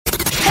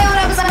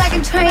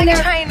Trainer.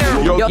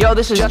 Yo,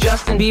 this is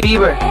Justin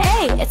Bieber.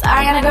 Hey, it's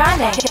Ariana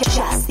Grande.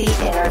 Just the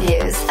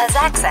Interviews, a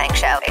Zach Sang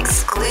Show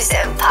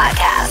exclusive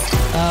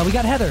podcast. We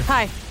got Heather.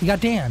 Hi. We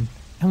got Dan.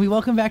 And we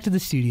welcome back to the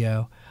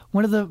studio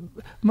one of the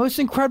most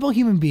incredible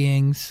human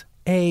beings,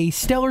 a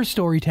stellar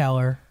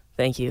storyteller,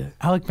 Thank you.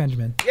 Alec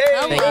Benjamin.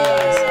 Thank you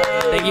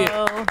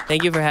guys.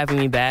 Thank you for having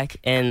me back.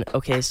 And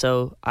okay,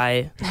 so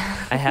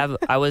last time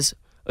I was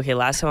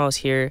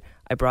here,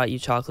 I brought you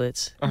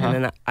chocolates, and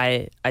then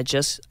I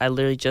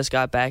literally just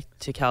got back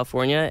to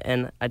California,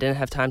 and I didn't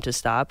have time to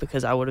stop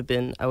because I would have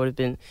been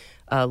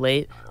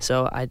late.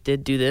 So I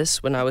did do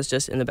this when I was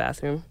just in the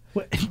bathroom.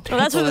 Well,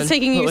 that's what's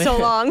taking you so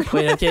long.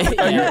 Wait, okay. We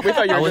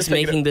thought you were I was just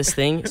taking making this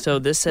thing. So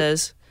this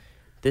says,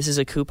 this is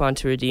a coupon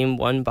to redeem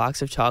 1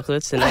 box of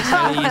chocolates the next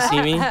time that you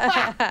see me.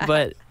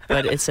 But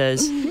it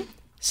says,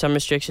 some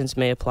restrictions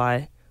may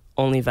apply,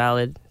 only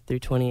valid through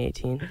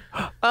 2018. We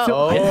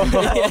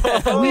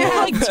have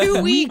like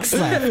 2 weeks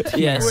left.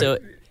 Yeah, so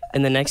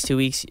in the next 2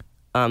 weeks,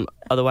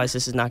 otherwise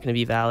this is not going to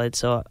be valid,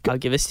 so I'll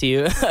give this to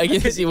you. I'll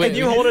give this to you. Can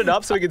you hold it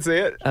up so we can see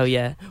it? Oh,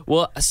 yeah.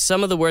 Well,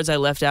 some of the words I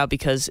left out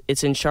because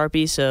it's in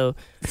Sharpie, so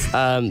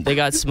they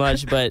got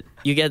smudged, but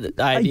you get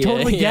the idea. I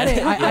totally get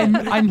it.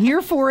 I'm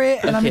here for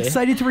it, and I'm Okay.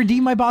 excited to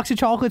redeem my box of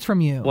chocolates from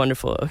you.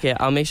 Wonderful. Okay,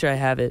 I'll make sure I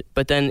have it.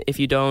 But then if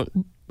you don't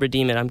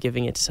redeem it, I'm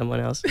giving it to someone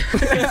else.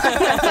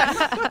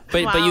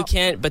 But you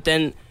can't, but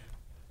then...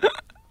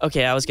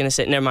 Okay, I was going to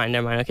say, never mind.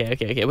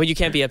 Okay. Well, you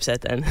can't be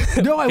upset then.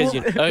 No, I will.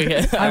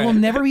 Okay. I will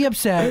never be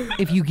upset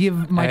if you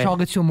give my All right.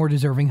 chocolates to a more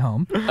deserving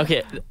home.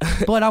 Okay,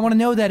 But I want to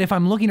know that if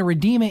I'm looking to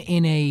redeem it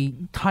in a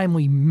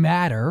timely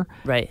manner,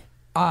 right.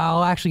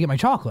 I'll actually get my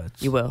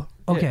chocolates. You will.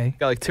 Okay.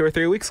 Got like 2 or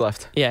 3 weeks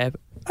left. Yeah,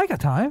 I got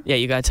time.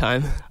 you got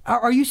time.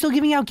 Are you still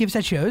giving out gifts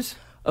at shows?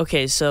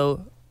 Okay,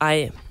 so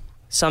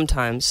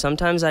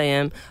sometimes I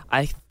am.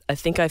 I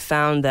think I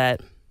found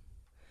that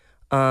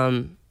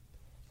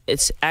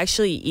it's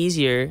actually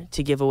easier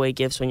to give away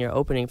gifts when you're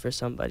opening for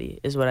somebody,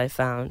 is what I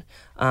found.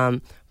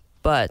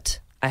 But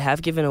I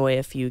have given away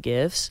a few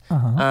gifts.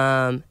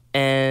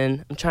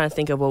 And I'm trying to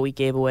think of what we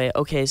gave away.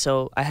 Okay,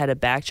 so I had a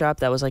backdrop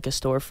that was like a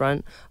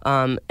storefront,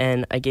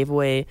 and I gave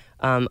away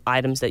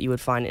items that you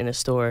would find in a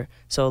store,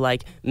 so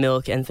like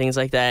milk and things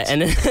like that.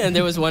 And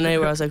there was one night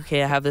where I was like,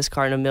 okay, I have this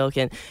carton of milk,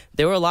 and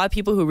there were a lot of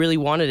people who really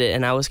wanted it,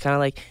 and I was kind of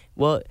like,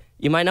 well,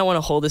 you might not want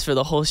to hold this for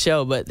the whole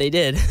show, but they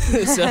did.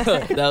 So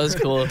that was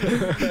cool.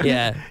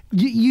 Yeah.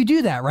 You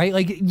do that, right?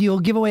 Like you'll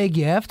give away a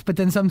gift, but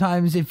then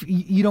sometimes if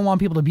you don't want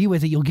people to be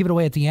with it, you'll give it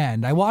away at the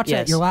end. I watched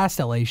that at your last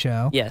LA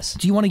show. Yes.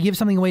 Do you want to give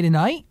something away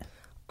tonight?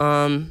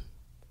 I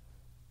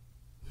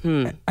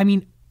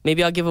mean,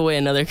 maybe I'll give away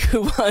another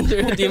coupon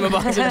to redeem a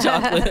box of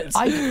chocolates.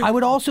 I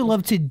would also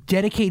love to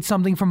dedicate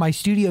something from my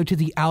studio to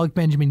the Alec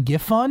Benjamin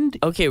Gift Fund.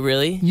 Okay,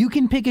 really? You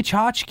can pick a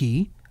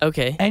tchotchke.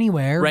 Okay.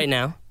 Anywhere. Right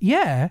now?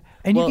 Yeah,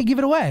 and you can give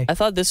it away. I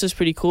thought this was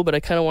pretty cool, but I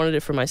kind of wanted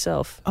it for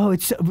myself. Oh,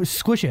 it's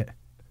squish it.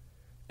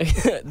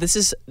 This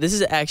is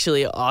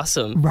actually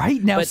awesome.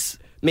 Right now, But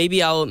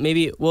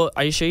well,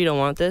 are you sure you don't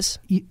want this?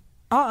 we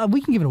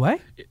can give it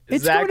away.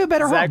 It's Zach, going to a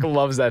better Zach home.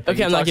 loves that thing. Okay,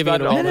 He I'm not talks giving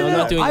about it away. all No, the I'm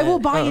not time. doing I that. will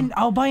buy.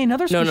 I'll buy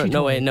another No, squishy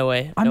no toy.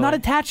 way. I'm not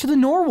attached to the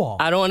Norwal.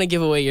 I don't want to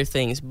give away your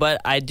things,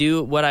 but I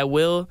do. I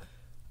will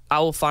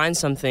find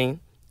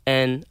something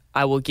and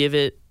I will give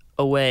it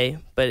away,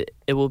 but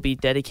it will be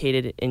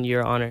dedicated in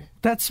your honor.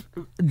 That's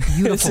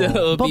beautiful. So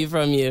it'll but, be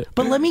from you.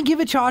 but let me give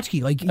a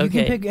tchotchke. Like you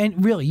Okay. can pick,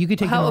 and really, you could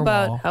take How the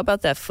Norwal.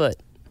 about that foot?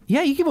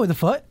 Yeah, you can give away the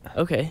foot,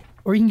 Okay.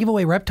 or you can give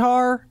away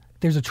Reptar.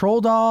 There's a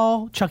Troll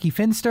Doll, Chucky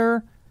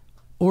Finster,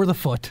 or the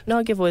foot. No,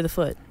 I'll give away the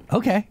foot.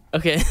 Okay,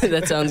 Okay,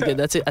 that sounds good.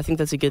 I think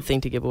that's a good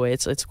thing to give away.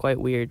 It's quite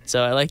weird,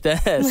 so I like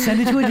that. send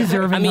it to a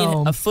deserving I mean,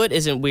 home. a foot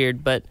isn't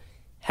weird, but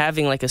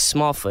having like a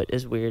small foot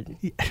is weird.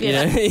 You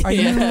know? Are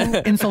you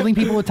insulting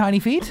people with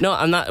tiny feet? No,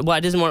 I'm not. Well, I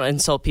didn't want to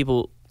insult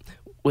people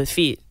with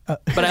feet,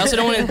 but I also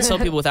don't want to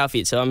insult people without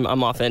feet. So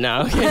I'm off it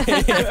now.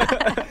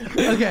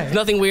 Okay.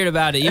 Nothing weird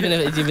about it, even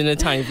if it's even a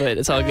tiny foot.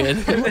 It's all good.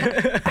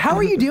 How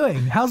are you doing?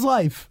 How's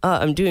life?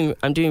 I'm doing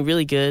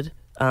really good.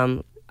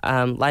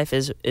 Life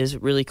is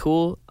really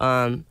cool.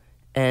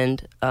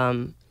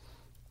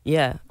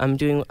 Yeah, I'm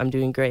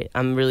doing great.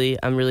 I'm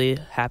really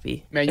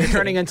happy. Man, you're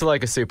turning into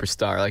like a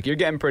superstar. Like you're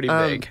getting pretty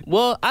big.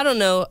 Well, I don't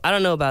know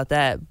about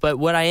that, but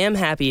what I am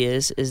happy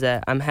is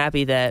that I'm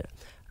happy that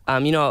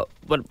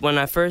when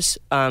I first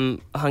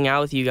hung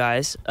out with you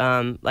guys,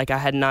 like I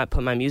had not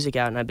put my music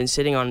out, and I've been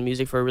sitting on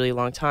music for a really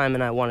long time,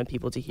 and I wanted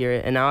people to hear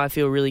it, and now I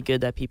feel really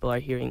good that people are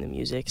hearing the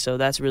music. So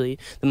that's really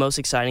the most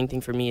exciting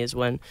thing for me, is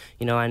when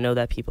I know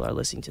that people are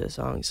listening to the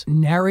songs.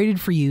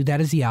 Narrated for You,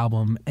 that is the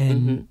album,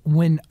 and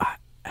when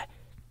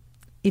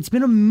it's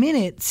been a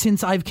minute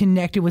since I've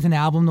connected with an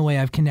album the way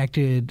I've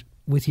connected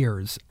with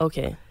yours.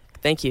 Okay,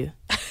 thank you.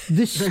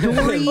 The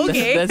stories,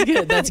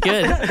 That's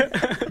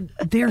good.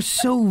 they're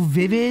so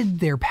vivid,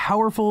 they're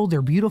powerful,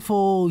 they're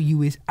beautiful.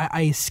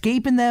 I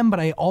escape in them,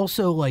 but I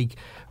also like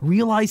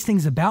realize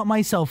things about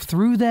myself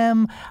through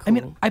them. Cool. I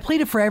mean, I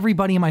played it for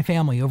everybody in my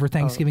family over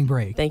Thanksgiving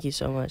break. Thank you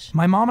so much.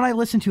 My mom and I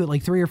listened to it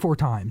like 3 or 4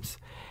 times.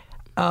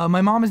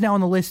 My mom is now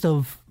on the list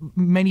of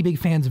many big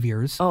fans of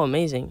yours. Oh,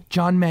 amazing.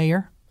 John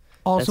Mayer,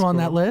 also That's on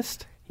that cool.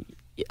 list.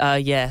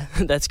 Yeah,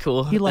 that's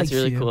cool. He likes that's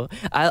really you. cool.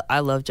 I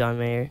love John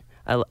Mayer.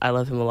 I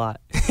love him a lot.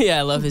 Yeah,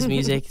 I love his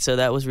music. So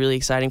that was really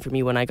exciting for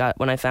me when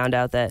I found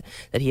out that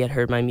he had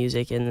heard my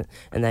music and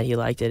that he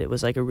liked it. It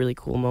was like a really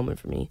cool moment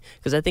for me,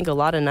 because I think a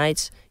lot of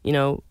nights, you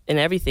know, in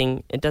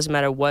everything, it doesn't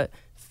matter what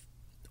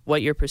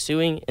you're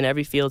pursuing in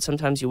every field.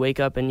 Sometimes you wake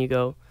up and you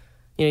go,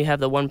 you know, you have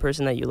the one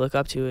person that you look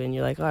up to and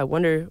you're like, oh, I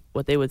wonder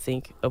what they would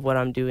think of what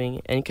I'm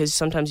doing. And because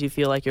sometimes you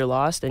feel like you're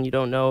lost and you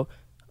don't know,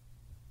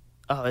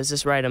 oh, is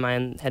this right? Am I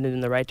headed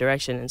in the right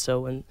direction? And so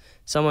when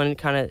someone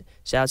kind of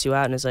shouts you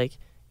out and is like,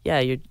 yeah,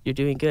 you're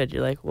doing good,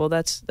 you're like, well,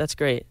 that's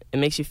great. It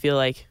makes you feel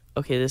like,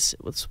 okay, this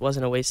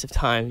wasn't a waste of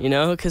time, you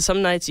know? Because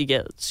some nights you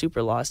get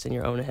super lost in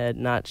your own head,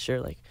 not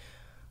sure like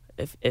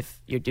if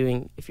you're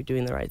doing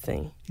the right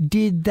thing.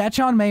 Did that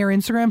John Mayer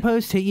Instagram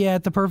post hit you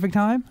at the perfect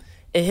time?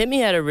 It hit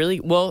me at a really,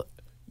 well,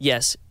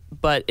 yes,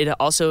 but it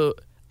also,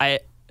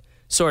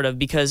 sort of,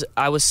 because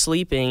I was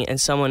sleeping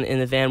and someone in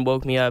the van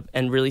woke me up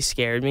and really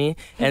scared me,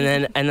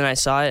 and then I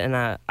saw it and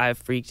I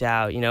freaked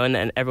out, you know,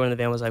 and everyone in the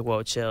van was like,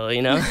 whoa, chill,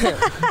 you know.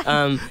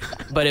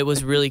 But it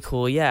was really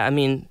cool. Yeah, I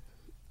mean,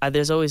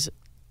 there's always,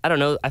 I don't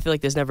know, I feel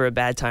like there's never a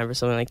bad time for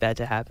something like that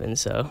to happen.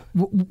 So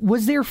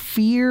Was there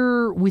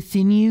fear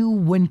within you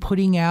when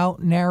putting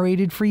out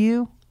Narrated for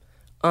You?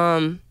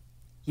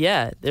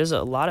 yeah, there's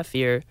a lot of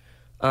fear,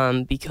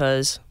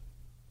 because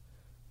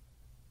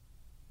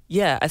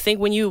yeah, I think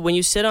when you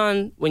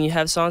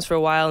have songs for a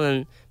while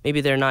and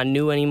maybe they're not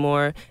new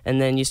anymore,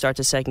 and then you start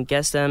to second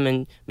guess them,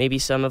 and maybe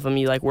some of them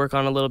you like work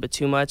on a little bit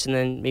too much, and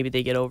then maybe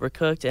they get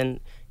overcooked. And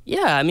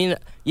yeah, I mean,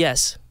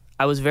 yes,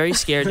 I was very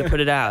scared to put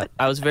it out.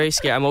 I was very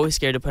scared. I'm always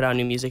scared to put out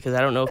new music because I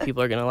don't know if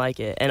people are gonna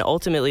like it. And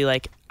ultimately,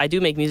 like, I do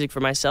make music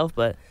for myself,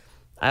 but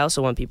I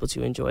also want people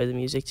to enjoy the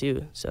music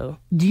too. So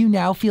Do you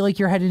now feel like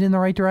you're headed in the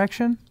right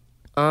direction?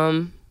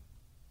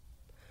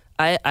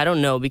 I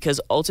don't know, because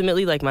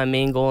ultimately, like, my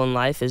main goal in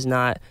life is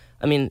not,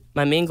 I mean,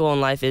 my main goal in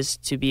life is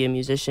to be a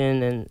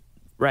musician, and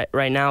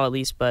right now at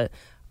least, but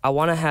I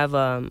want to have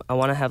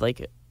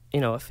like, you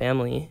know, a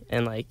family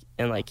and like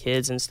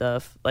kids and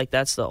stuff. Like,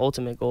 that's the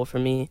ultimate goal for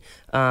me.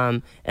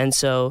 And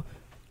so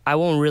I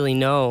won't really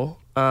know.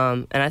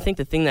 And I think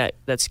the thing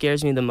that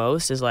scares me the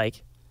most is,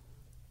 like,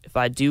 if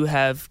I do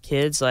have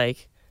kids,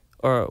 like,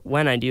 or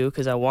when I do,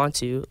 because I want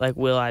to, like,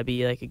 will I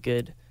be like a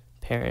good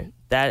parent?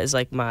 That is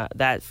like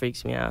that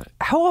freaks me out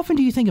How often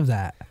do you think of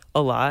that?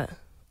 a lot,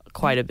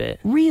 quite a bit.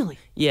 Really?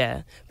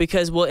 Yeah,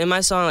 because, well, in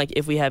my song, like,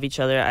 If We Have Each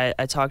Other,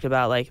 I talked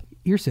about, like,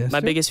 Your sister? my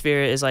biggest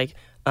fear is, like,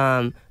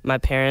 my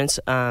parents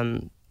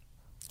are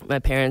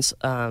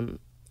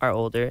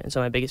older, and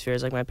so my biggest fear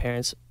is, like, my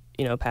parents,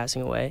 you know,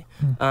 passing away.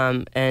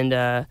 And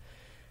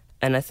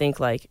I think,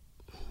 like,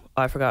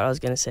 I forgot what I was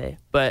gonna say,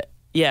 but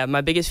yeah,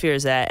 my biggest fear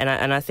is that,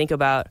 and I think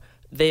about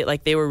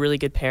they were really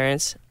good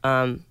parents,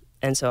 and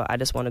so I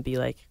just want to be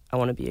like, I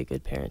want to be a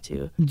good parent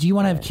too. Do you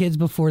want to have kids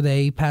before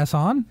they pass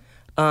on?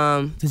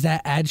 Does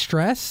that add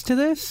stress to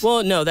this?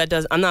 Well, no, that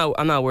does. I'm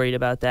not worried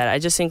about that. I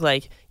just think,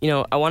 like, you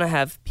know, I want to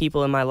have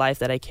people in my life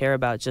that I care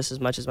about just as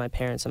much as my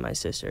parents and my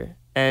sister.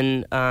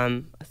 And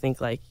I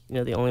think, like, you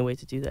know, the only way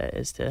to do that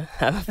is to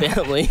have a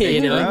family.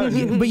 You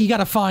know. But you got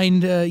to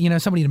find, you know,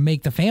 somebody to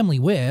make the family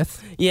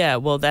with. Yeah,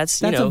 well,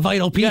 that's you know, a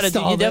vital piece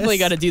to all you definitely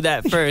this. got to do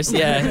that first.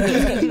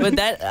 Yeah, but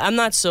that, I'm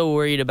not so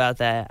worried about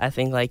that. I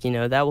think, like, you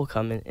know, that will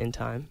come in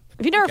time.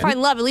 If you never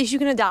find love, at least you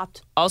can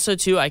adopt. Also,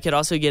 too, I could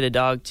also get a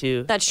dog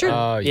too. That's true.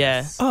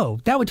 Yeah. Oh,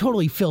 that would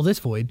totally fill this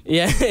void.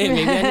 Yeah,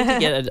 maybe I need to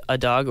get a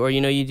dog, or, you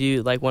know, you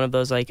do like one of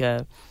those, like,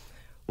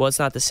 well, it's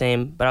not the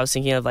same, but I was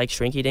thinking of, like,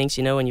 Shrinky Dinks,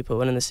 you know, when you put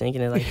one in the sink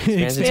and it, like,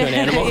 expands into an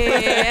animal.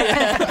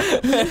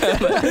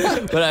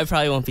 But I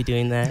probably won't be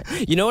doing that.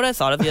 You know what I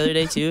thought of the other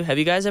day too? Have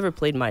you guys ever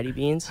played Mighty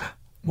Beans?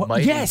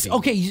 Mighty Yes. Beans.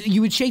 Okay. You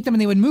would shake them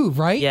and they would move,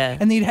 right? Yeah.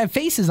 And they'd have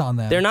faces on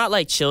them. They're not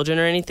like children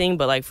or anything,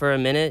 but, like, for a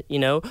minute, you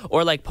know,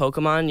 or like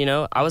Pokemon, you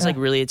know, I was like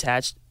really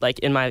attached, like,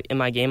 in my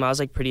game, I was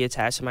like pretty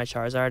attached to my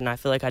Charizard, and I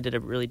feel like I did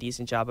a really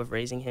decent job of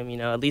raising him, you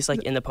know, at least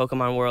like in the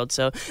Pokemon world.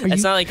 So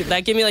it's not like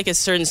that gave me like a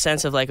certain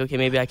sense of, like, okay,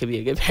 maybe I could be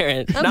a good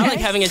parent. Not like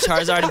having a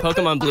Charizard in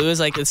Pokemon Blue is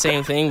like the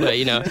same thing, but,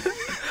 you know,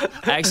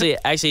 I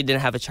actually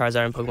didn't have a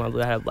Charizard in Pokemon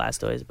Blue. I had a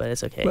Blastoise, but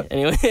it's okay.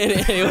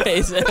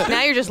 Anyways.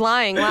 Now you're just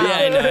lying. Wow.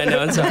 Yeah, I know.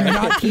 I'm Do sorry.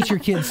 not teach your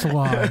kids to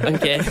lie.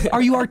 Okay.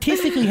 Are you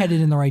artistically headed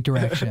in the right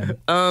direction?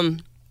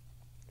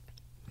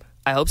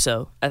 I hope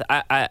so.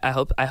 I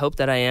hope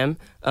that I am.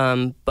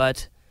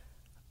 But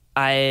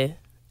I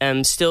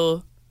am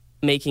still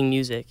making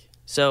music.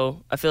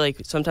 So I feel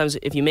like sometimes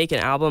if you make an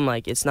album,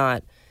 like, it's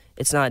not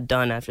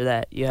done after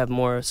that. You have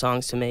more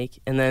songs to make,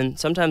 and then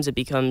sometimes it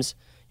becomes,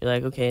 you're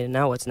like, okay,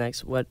 now what's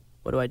next? What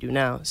do I do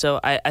now? So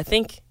I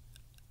think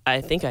I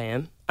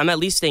am. I'm at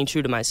least staying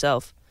true to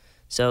myself.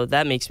 So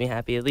that makes me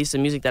happy. At least the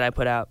music that I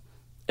put out,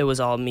 it was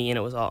all me and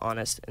it was all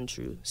honest and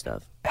true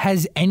stuff.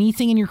 Has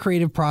anything in your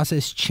creative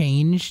process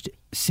changed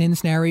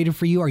since Narrated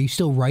for You? Are you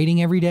still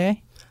writing every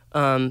day?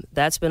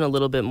 That's been a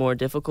little bit more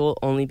difficult,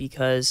 only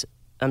because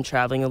I'm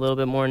traveling a little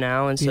bit more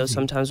now, and so Busy.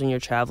 sometimes when you're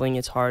traveling,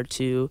 it's hard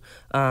to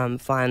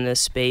find the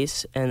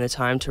space and the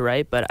time to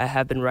write. But I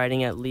have been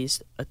writing at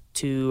least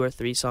 2 or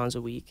 3 songs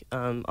a week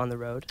on the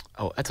road.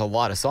 Oh, that's a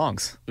lot of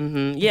songs.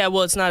 Yeah,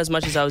 well, it's not as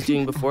much as I was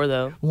doing before,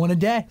 though. One a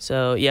day.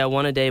 So yeah,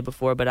 1 a day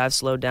before, but I've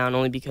slowed down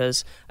only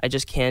because I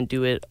just can't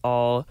do it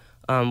all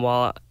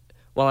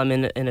while I'm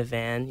in a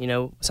van. You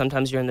know,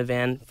 sometimes you're in the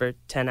van for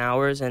 10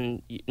 hours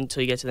and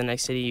until you get to the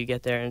next city, you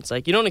get there and it's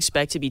like you don't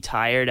expect to be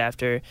tired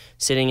after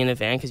sitting in a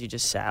van because you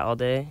just sat all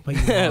day. But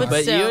you are.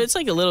 But still. it's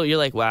like a little, you're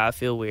like, wow, I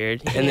feel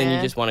weird. And then you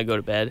Yeah. just want to go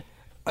to bed.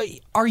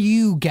 Are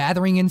you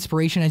gathering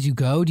inspiration as you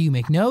go? Do you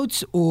make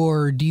notes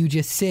or do you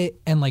just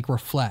sit and like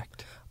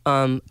reflect?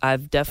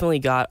 I've definitely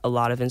got a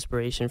lot of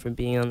inspiration from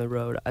being on the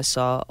road. I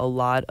saw a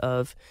lot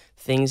of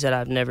things that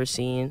I've never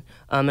seen.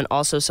 And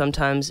also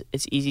sometimes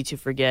it's easy to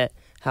forget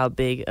how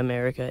big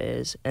America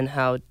is and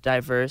how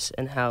diverse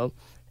and how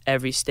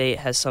every state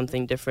has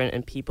something different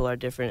and people are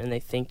different and they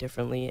think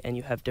differently and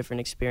you have different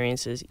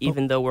experiences,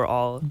 even though we're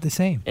all The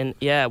same. and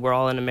yeah, we're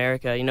all in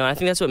America. You know, I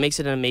think that's what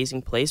makes it an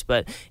amazing place,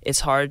 but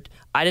it's hard.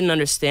 I didn't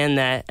understand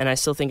that, and I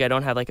still think I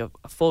don't have like a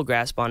full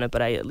grasp on it,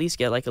 but I at least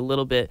get like a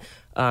little bit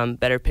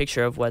better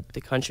picture of what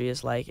the country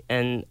is like,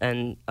 and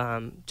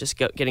just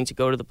getting to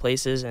go to the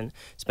places and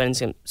spending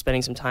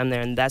some time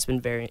there, and that's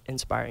been very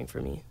inspiring for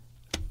me.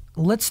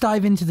 Let's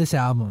dive into this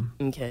album.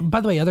 Okay. By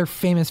the way, other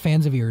famous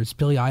fans of yours,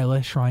 Billie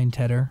Eilish, Ryan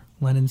Tedder,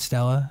 Lennon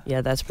Stella. Yeah,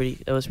 that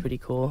was pretty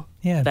cool.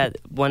 Yeah. That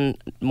one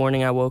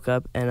morning I woke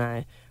up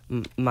and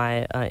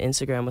my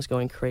Instagram was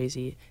going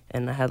crazy,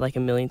 and I had like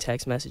 1 million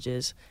text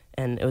messages,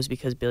 and it was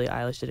because Billie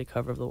Eilish did a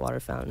cover of The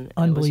Water Fountain.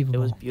 And Unbelievable.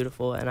 It was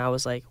beautiful, and I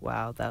was like,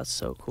 wow, that was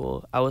so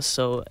cool. It was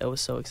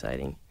so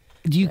exciting.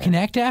 Do you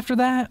connect after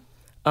that?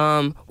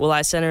 Well,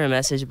 I sent her a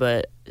message,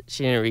 but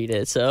she didn't read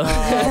it, so.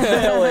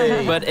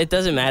 But it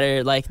doesn't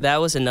matter. Like that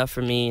was enough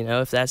for me, you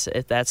know. If that's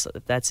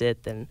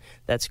it, then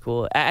that's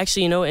cool.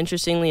 Actually, you know,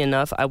 interestingly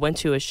enough, I went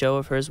to a show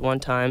of hers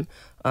one time,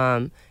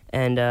 and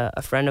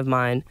a friend of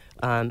mine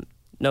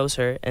knows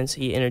her, and so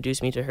he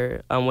introduced me to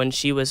her when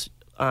she was.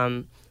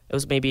 It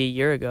was maybe a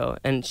year ago,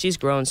 and she's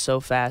grown so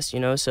fast, you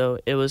know. So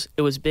it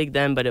was big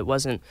then, but it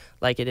wasn't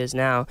like it is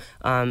now.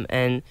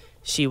 And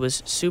she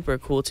was super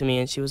cool to me,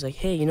 and she was like,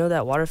 "Hey, you know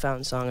that Water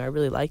Fountain song? I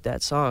really like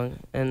that song."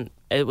 And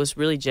it was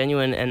really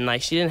genuine, and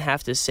like she didn't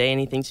have to say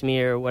anything to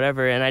me or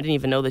whatever, and I didn't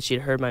even know that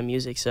she'd heard my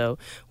music. So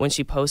when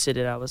she posted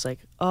it, I was like,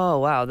 "Oh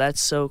wow, that's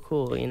so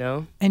cool," you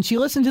know. And she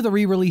listened to the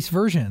re-release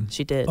version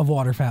She did. of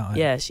Water Fountain.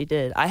 Yeah, she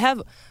did. I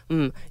have,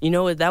 you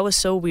know, that was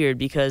so weird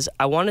because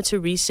I wanted to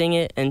re-sing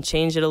it and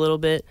change it a little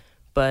bit,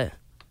 but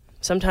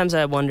sometimes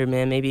I wonder,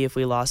 man, maybe if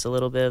we lost a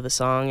little bit of the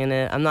song in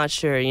it, I'm not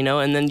sure, you know.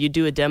 And then you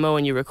do a demo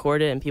and you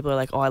record it, and people are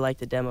like, "Oh, I like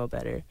the demo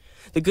better."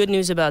 The good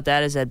news about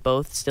that is that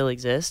both still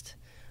exist,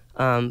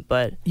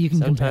 but You can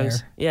sometimes,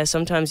 compare. yeah,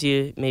 sometimes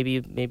you maybe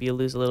you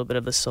lose a little bit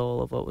of the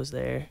soul of what was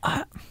there.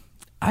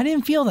 I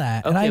didn't feel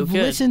that, and Okay, I've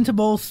good. listened to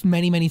both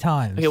many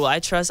times. Okay, well, I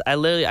trust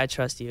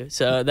you.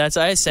 So that's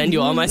why I send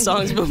you all my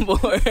songs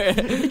before.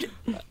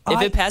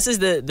 If it passes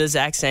the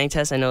Zach Sang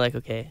test, I know, like,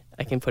 okay,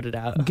 I can put it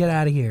out. Get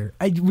out of here.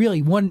 I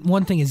really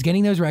one thing is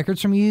getting those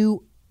records from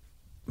you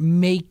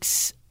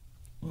makes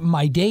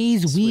my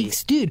days,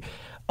 weeks, dude.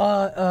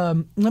 Let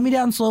Me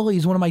Down Slowly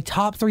is one of my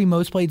top 3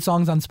 most played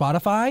songs on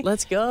Spotify.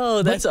 Let's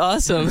go. That's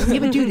awesome. Yeah,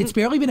 but dude, it's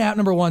barely been out,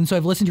 number 1, so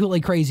I've listened to it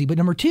like crazy. But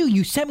number 2,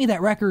 you sent me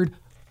that record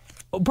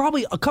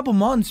probably a couple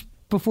months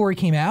before it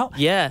came out.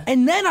 Yeah.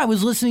 And then I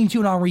was listening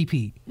to it on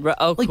repeat.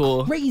 Oh, Like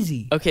cool.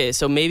 crazy. Okay,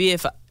 so maybe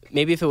if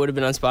it would have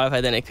been on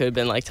Spotify, then it could have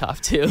been like top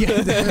 2.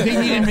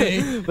 They needed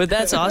me. But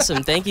that's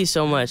awesome. Thank you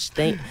so much.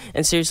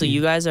 And seriously,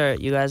 you guys are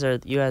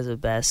the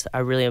best. I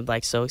really am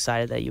like so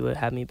excited that you would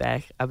have me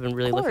back. I've been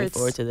really looking course.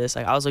 forward to this.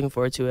 Like I was looking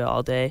forward to it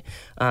all day.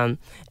 And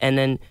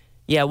then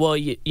yeah, well,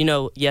 you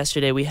know,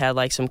 yesterday we had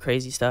like some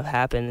crazy stuff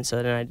happen, and so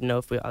then I didn't know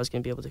if I was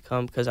gonna be able to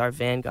come because our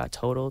van got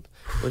totaled,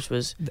 it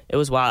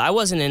was wild. I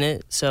wasn't in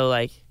it, so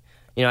like.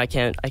 You know, I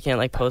can't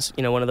like post,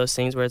 you know, one of those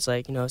things where it's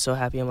like, you know, so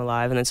happy I'm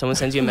alive, and then someone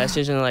sends you a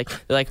message and they're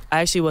like,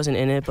 I actually wasn't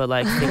in it, but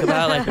like think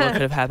about like what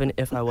could have happened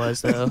if I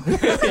was though.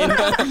 You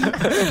know?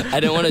 I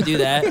didn't want to do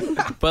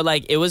that, but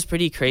like it was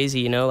pretty crazy,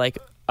 you know, like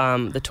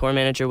the tour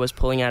manager was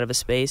pulling out of a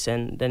space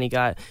and then he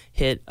got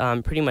hit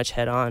pretty much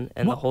head on,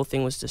 and the whole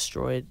thing was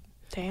destroyed.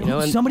 Damn. You know,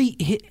 and Somebody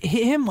hit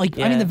him? Like,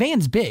 I Yeah. mean, the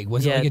van's big.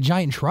 Was it Yeah. like a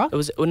giant truck? it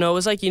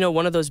was like, you know,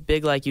 one of those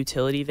big like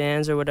utility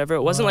vans or whatever.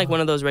 It wasn't like one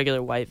of those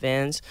regular white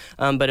vans,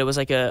 but it was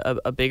like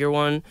a bigger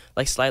one,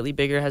 like slightly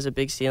bigger, has a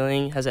big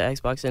ceiling, has an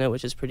Xbox in it,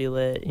 which is pretty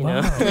lit, you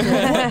know.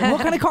 what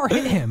kind of car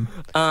hit him?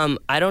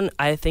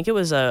 I think it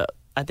was a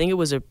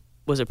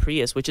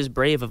Prius, which is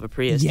brave of a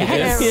Prius.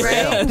 Yes. to do. Yeah, right.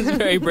 Yeah, it's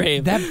very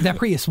brave. That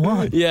Prius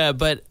won. Yeah,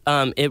 but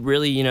it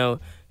really, you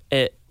know,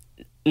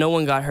 no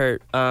one got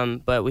hurt,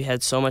 but we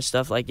had so much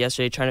stuff like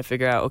yesterday trying to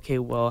figure out, okay,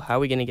 well, how are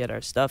we going to get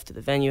our stuff to the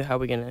venue? How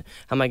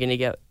am I going to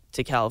get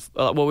to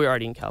well, we were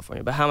already in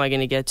California, but how am I going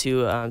to get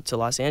to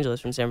Los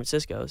Angeles from San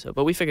Francisco?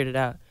 But we figured it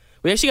out.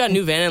 We actually got a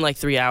new van in like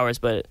 3 hours,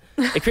 but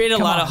it created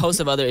a host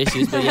of other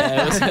issues. But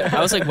yeah, I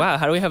was like, wow,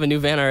 how do we have a new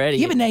van already?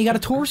 Yeah, but now you got a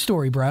tour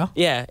story, bro.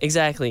 Yeah,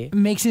 exactly.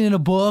 Makes it in a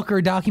book or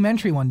a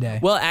documentary one day.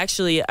 Well,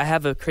 actually, I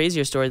have a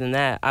crazier story than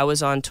that. I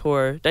was on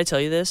tour. Did I tell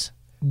you this?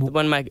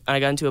 When I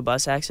got into a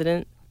bus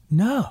accident.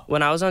 No.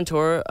 When I was on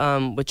tour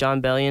with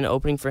John Bellion,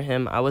 opening for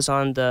him, I was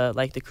on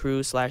the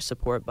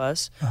crew/support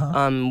bus.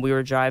 We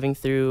were driving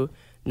through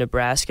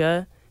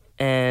Nebraska,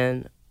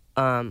 and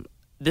I've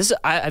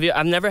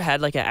never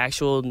had like an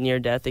actual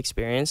near-death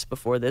experience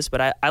before this,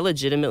 but I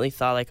legitimately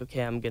thought like,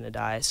 okay, I'm gonna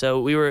die.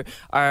 So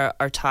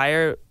our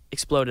tire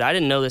exploded. I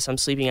didn't know this. I'm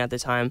sleeping at the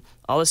time.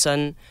 All of a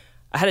sudden,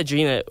 I had a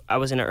dream that I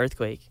was in an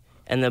earthquake.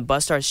 And the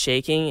bus starts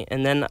shaking,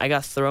 and then I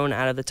got thrown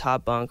out of the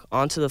top bunk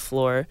onto the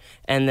floor,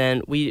 and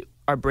then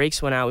our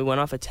brakes went out. We went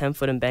off a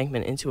 10-foot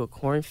embankment into a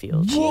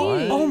cornfield.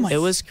 Oh my! It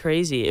was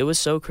crazy. It was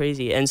so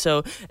crazy. And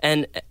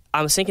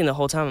I was thinking the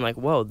whole time, I'm like,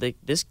 whoa,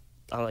 this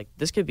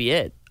could be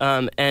it.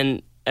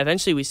 And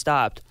eventually we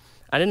stopped.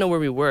 I didn't know where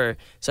we were,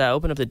 so I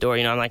opened up the door.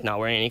 I'm like not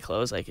wearing any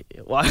clothes, like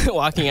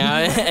walking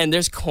out, and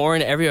there's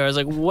corn everywhere. I was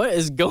like, "What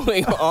is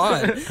going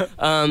on?"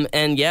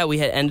 And yeah, we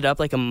had ended up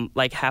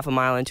like half a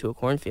mile into a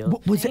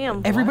cornfield. Was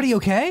everybody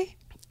okay?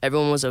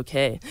 Everyone was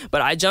okay,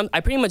 but I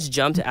pretty much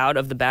jumped out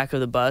of the back of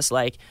the bus,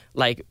 like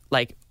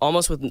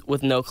almost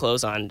with no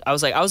clothes on. I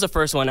was the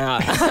first one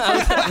out.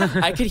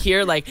 I could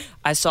hear,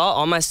 I saw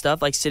all my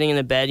stuff sitting in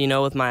the bed,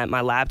 with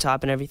my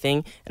laptop and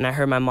everything, and I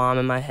heard my mom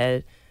in my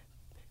head.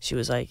 She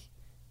was like,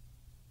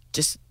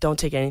 just don't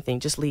take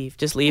anything. Just leave.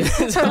 So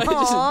I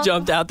just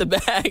jumped out the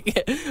back.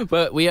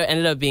 But we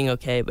ended up being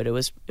okay, but it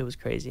was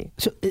crazy.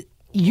 So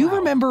you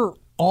remember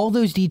all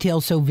those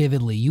details so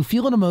vividly. You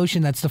feel an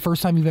emotion that's the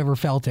first time you've ever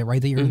felt it, right?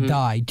 That you're going to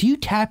die. Do you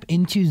tap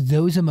into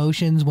those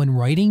emotions when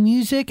writing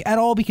music at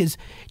all? Because,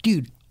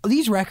 dude,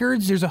 these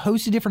records, there's a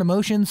host of different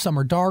emotions. Some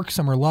are dark,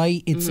 some are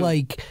light. It's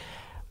like...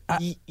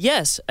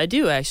 Yes, I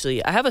do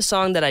actually. I have a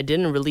song that I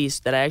didn't release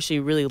that I actually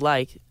really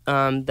like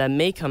that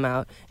may come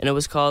out, and it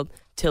was called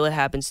Till It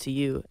Happens to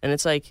You. And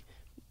it's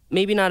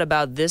maybe not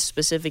about this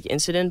specific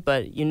incident,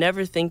 but you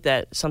never think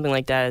that something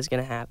like that is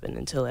going to happen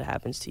until it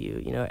happens to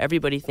you.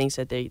 Everybody thinks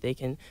that they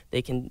can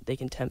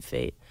tempt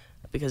fate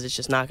because it's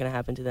just not going to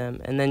happen to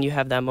them. And then you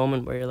have that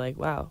moment where you're like,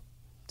 wow,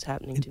 it's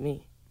happening to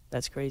me.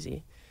 That's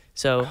crazy.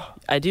 So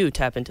I do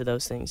tap into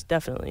those things,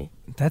 definitely.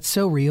 That's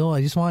so real.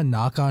 I just want to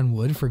knock on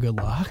wood for good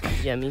luck.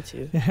 Yeah, me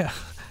too. Yeah.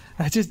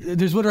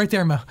 There's wood right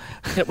there, Mo.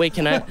 Wait,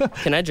 can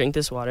I drink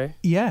this water?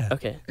 Yeah.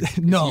 Okay.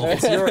 No.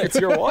 It's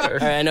your water.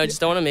 All right, I know. I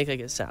just don't want to make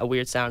a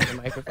weird sound in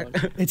the microphone.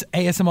 It's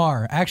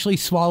ASMR. Actually,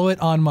 swallow it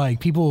on mic.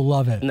 People will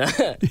love it.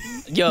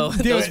 Yo,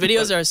 those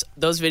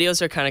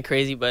videos are kind of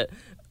crazy, but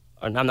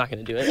I'm not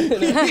gonna do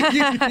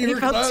it. You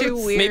felt too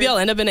weird. Maybe I'll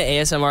end up in an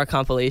ASMR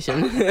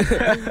compilation.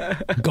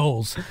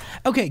 Goals.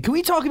 Okay, can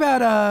we talk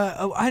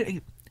about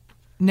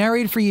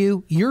narrated for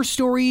you your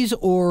stories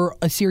or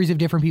a series of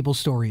different people's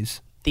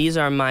stories? These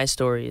are my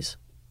stories,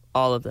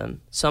 all of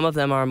them. Some of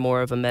them are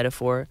more of a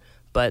metaphor,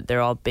 but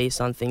they're all based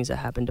on things that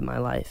happened in my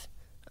life.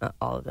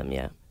 All of them,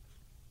 yeah.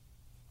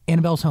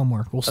 Annabelle's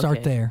homework. We'll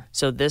start there.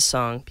 So this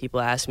song,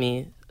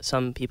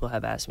 some people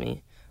have asked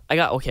me. I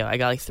got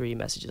like 3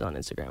 messages on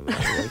Instagram.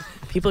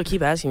 People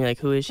keep asking me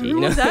who is she?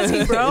 Who's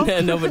asking, bro?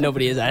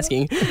 Nobody is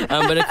asking.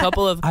 But a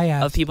couple of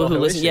people who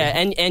listen. Yeah,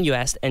 and you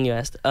asked.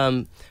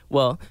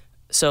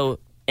 So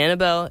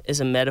Annabelle is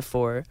a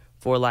metaphor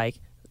for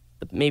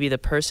maybe the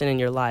person in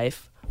your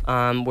life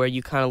where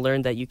you kind of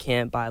learn that you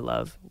can't buy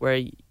love, where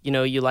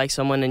you like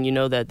someone and you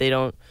know that they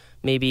don't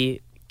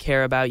maybe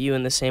care about you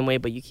in the same way,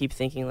 but you keep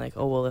thinking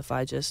oh well, if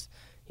I just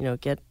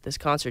get this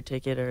concert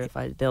ticket, or if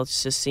they'll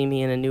just see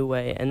me in a new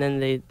way, and then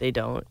they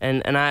don't.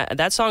 And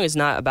that song is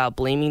not about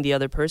blaming the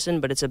other person,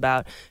 but it's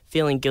about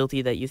feeling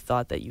guilty that you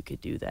thought that you could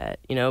do that,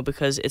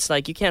 because it's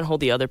you can't hold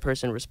the other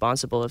person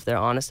responsible if they're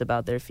honest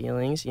about their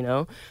feelings,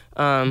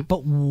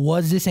 But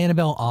was this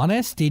Annabelle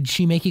honest? Did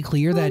she make it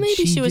clear that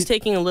maybe she was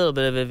taking a little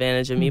bit of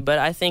advantage of me, but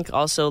I think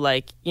also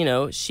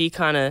she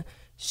kind of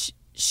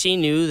she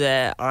knew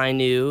that I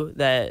knew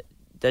that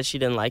she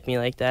didn't like me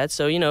like that,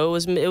 so it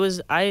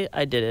was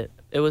I did it.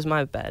 It was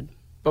my bad.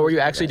 But were you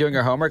actually doing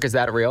your homework? Is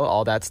that real,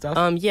 all that stuff?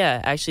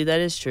 Yeah, actually that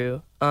is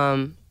true.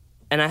 And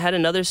I had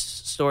another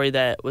story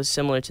that was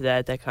similar to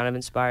that kind of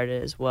inspired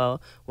it as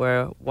well,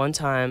 where one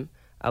time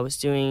I was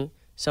doing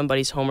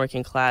somebody's homework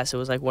in class. It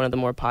was one of the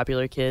more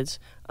popular kids.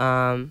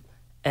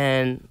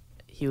 And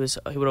he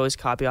would always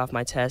copy off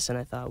my tests, and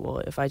I thought, well,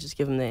 if I just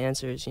give him the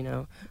answers,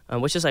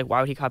 which is why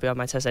would he copy off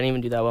my tests? I didn't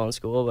even do that well in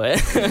school,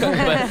 but but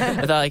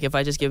I thought if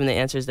I just give him the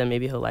answers, then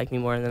maybe he'll like me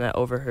more. And then I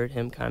overheard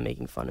him kind of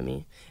making fun of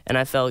me, and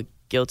I felt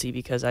guilty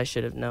because I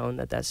should have known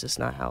that that's just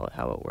not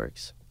how it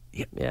works.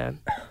 Yeah.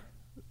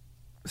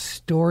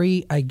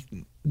 Story, I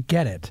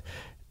get it.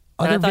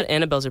 And I thought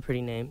Annabelle's a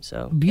pretty name,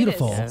 so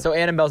beautiful. Yeah. So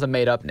Annabelle's a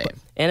made-up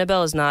name.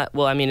 Annabelle is not.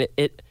 Well, I mean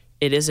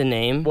it is a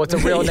name. Well, it's a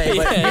real name,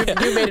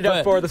 but you made it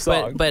up for the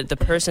song. But the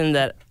person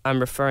that I'm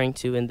referring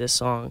to in this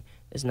song,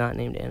 is not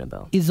named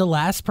Annabelle. Is the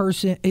last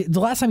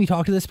time you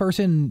talked to this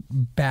person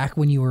back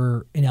when you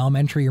were in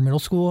elementary or middle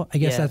school? I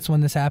guess Yeah. that's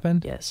when this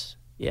happened? Yes.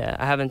 Yeah,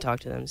 I haven't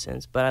talked to them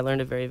since, but I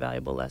learned a very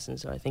valuable lesson,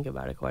 so I think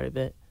about it quite a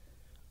bit.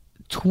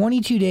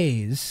 22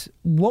 days.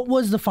 What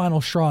was the final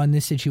straw in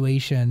this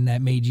situation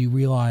that made you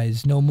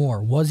realize no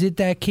more? Was it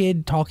that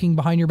kid talking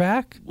behind your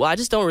back? Well, I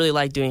just don't really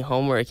like doing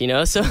homework,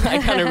 so I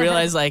kind of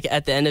realized, like,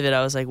 at the end of it,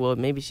 I was like, well,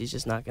 maybe she's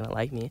just not going to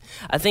like me.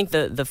 I think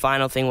the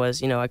final thing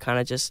was, I kind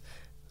of just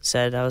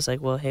said, I was like,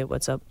 well, hey,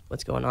 what's up?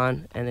 What's going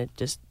on? And it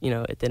just,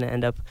 it didn't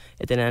end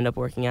up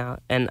working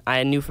out. And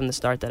I knew from the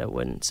start that it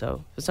wouldn't.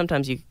 So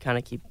sometimes you kind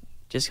of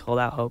just hold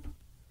out hope.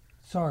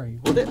 Sorry.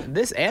 Well,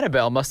 this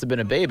Annabelle must have been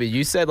a baby.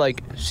 You said,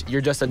 like, you're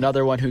just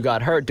another one who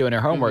got hurt doing her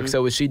homework.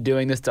 So was she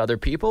doing this to other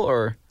people,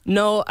 or?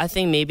 No, I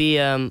think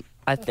maybe, I'm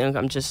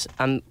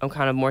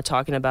kind of more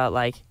talking about,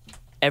 like,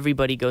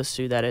 everybody goes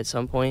through that at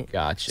some point.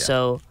 Gotcha.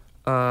 So,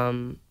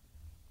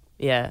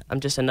 yeah, I'm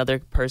just another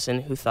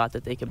person who thought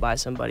that they could buy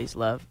somebody's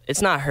love.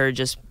 It's not her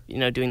just,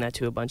 doing that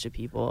to a bunch of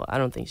people. I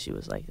don't think she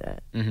was like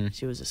that. Mm-hmm.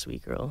 She was a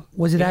sweet girl.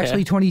 Was it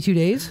actually 22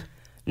 days?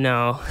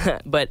 No,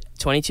 but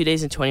 22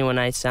 days and 21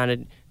 nights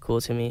sounded cool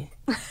to me.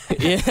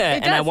 Yeah,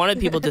 and I wanted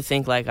people to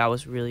think like I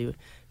was really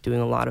doing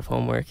a lot of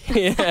homework.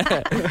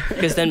 Yeah,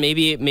 because then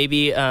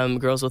maybe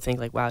girls will think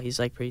like, wow, he's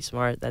like pretty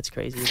smart. That's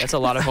crazy. That's a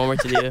lot of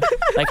homework to do.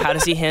 Like, how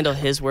does he handle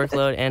his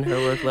workload and her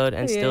workload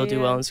and still do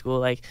well in school?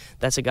 Like,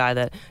 that's a guy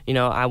that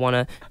I want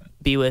to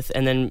be with,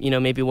 and then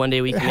maybe one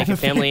day we can make a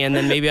family, and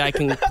then maybe I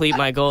can complete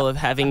my goal of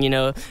having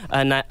a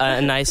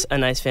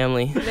nice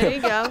family. There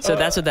you go. So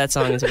that's what that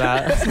song is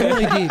about. It's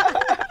really deep.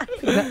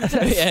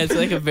 Yeah, it's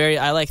like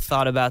I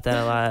thought about that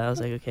a lot. I was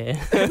like, okay.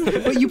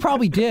 But you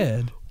probably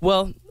did.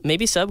 Well,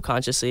 maybe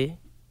subconsciously.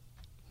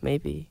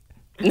 Maybe.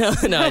 No,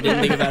 I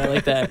didn't think about it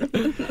like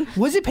that.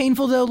 Was it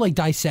painful though, like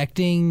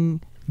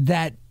dissecting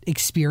that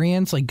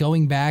experience, like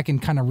going back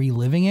and kind of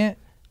reliving it?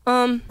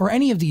 Or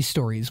any of these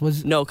stories?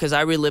 No, because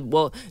I was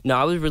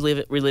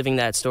reliving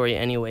that story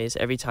anyways.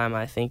 Every time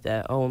I think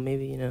that, oh,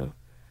 maybe,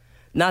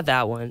 not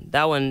that one.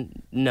 That one,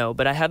 no.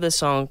 But I have this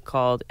song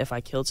called "If I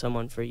Killed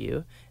Someone for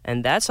You,"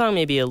 and that song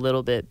maybe a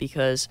little bit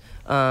because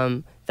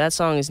that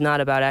song is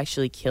not about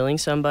actually killing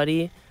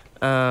somebody,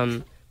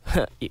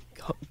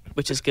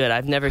 which is good.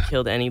 I've never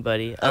killed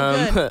anybody.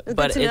 Good. But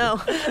good to know.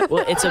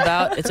 Well, it's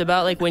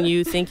about like when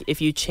you think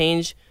if you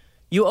change,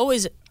 you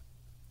always.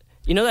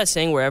 You know that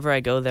saying, wherever I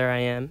go, there I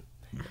am?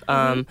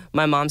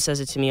 My mom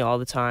says it to me all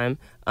the time.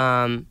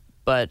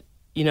 But,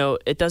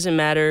 it doesn't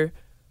matter.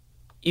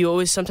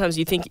 Sometimes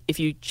you think if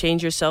you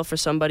change yourself for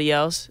somebody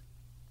else,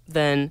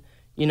 then,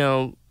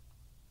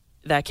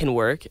 that can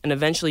work. And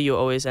eventually you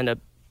always end up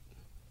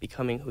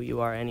becoming who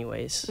you are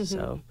anyways. Mm-hmm.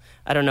 So,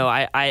 I don't know.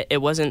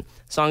 It wasn't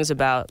songs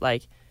about,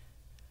 like,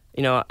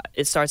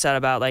 it starts out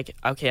about, like,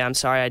 okay, I'm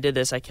sorry I did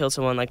this. I killed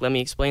someone. Like, let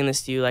me explain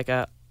this to you. Like,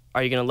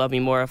 are you going to love me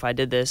more if I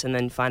did this? And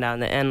then find out in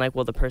the end, like,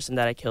 well, the person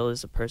that I killed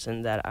is the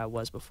person that I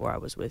was before I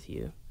was with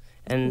you.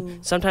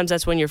 And sometimes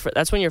that's when your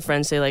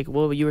friends say, like,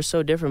 well, you were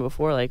so different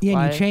before. Like, yeah,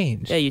 why? You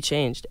changed. Yeah, you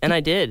changed. And I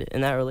did in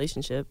that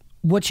relationship.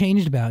 What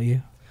changed about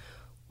you?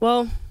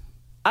 Well,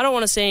 I don't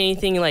want to say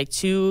anything, like,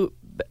 too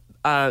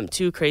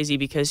crazy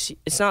because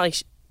it's not like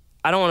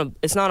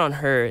it's not on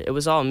her. It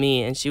was all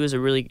me. And she was a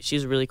really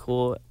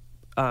cool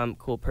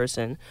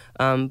person.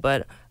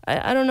 But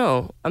I don't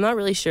know. I'm not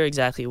really sure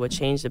exactly what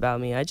changed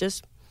about me. I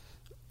didn't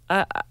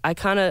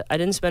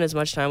spend as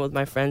much time with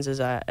my friends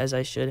as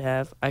I should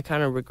have. I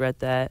kind of regret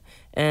that.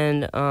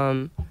 And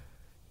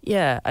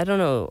yeah, I don't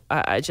know.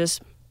 I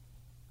just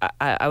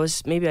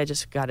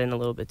got in a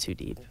little bit too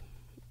deep.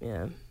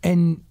 Yeah.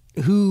 And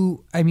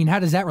how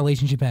does that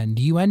relationship end?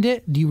 Do you end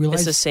it? Do you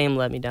realize it's the same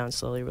let me down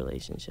slowly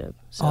relationship?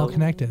 So all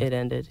connected. It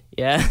ended.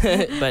 Yeah.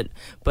 but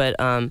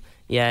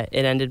yeah,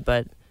 it ended,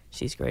 but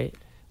she's great.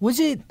 Was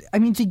it,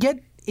 to get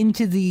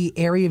into the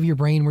area of your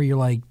brain where you're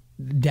like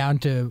down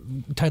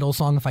to title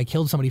song "If I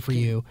Killed Somebody for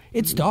You,"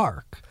 it's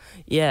dark.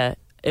 Yeah,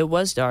 it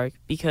was dark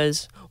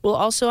because, well,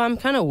 also I'm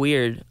kind of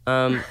weird,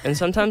 and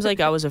sometimes like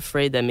I was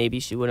afraid that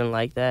maybe she wouldn't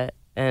like that,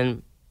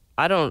 and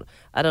I don't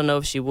know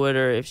if she would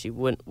or if she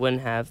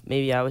wouldn't have.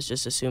 Maybe I was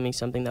just assuming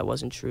something that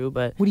wasn't true.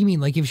 But what do you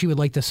mean, like if she would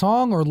like the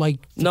song or like?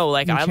 No,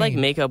 like I like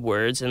make up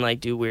words and like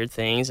do weird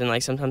things, and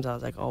like sometimes I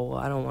was like, oh, well,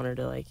 I don't want her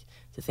to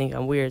think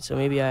I'm weird, so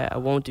maybe I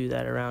won't do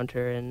that around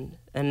her, and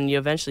you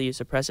eventually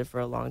suppress it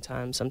for a long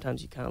time.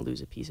 Sometimes you kind of lose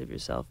a piece of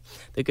yourself.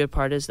 The good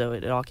part is though,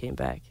 it all came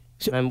back.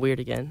 So, I'm weird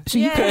again. So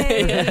you,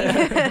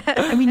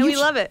 we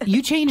love it.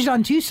 You changed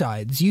on two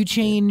sides. You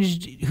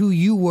changed who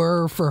you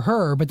were for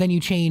her, but then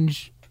you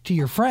changed to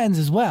your friends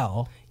as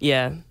well.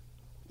 Yeah.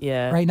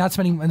 Right, not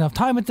spending enough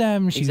time with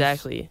them.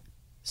 Exactly.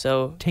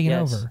 So taking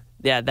over.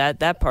 Yeah,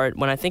 that part.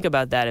 When I think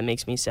about that, it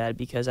makes me sad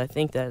because I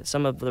think that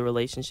some of the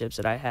relationships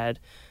that I had.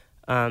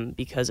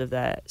 Because of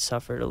that,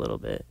 suffered a little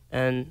bit,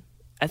 and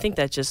I think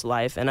that's just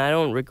life. And I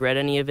don't regret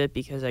any of it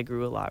because I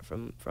grew a lot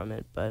from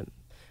it. But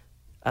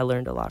I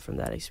learned a lot from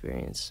that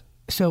experience.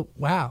 So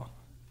wow,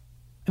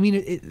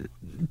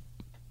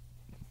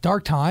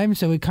 dark time.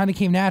 So it kind of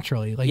came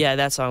naturally. Like yeah,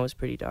 that song was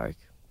pretty dark,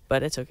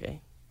 but it's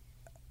okay.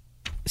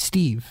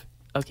 Steve.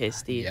 Okay,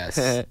 Steve.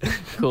 Yes.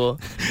 Cool.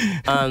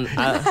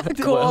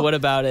 What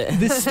about it?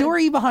 The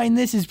story behind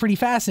this is pretty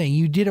fascinating.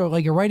 You did a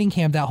writing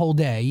camp that whole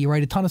day. You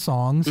write a ton of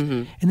songs,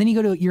 and then you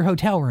go to your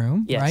hotel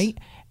room, Yes. right?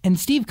 And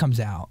Steve comes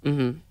out.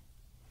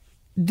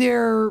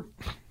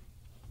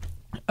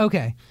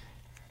 Okay.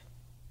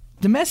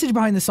 The message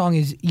behind the song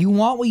is you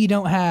want what you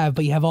don't have,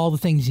 but you have all the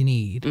things you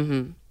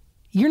need.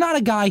 You're not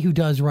a guy who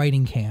does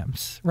writing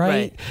camps,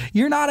 right?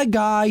 You're not a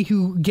guy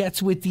who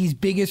gets with these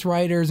biggest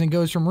writers and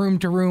goes from room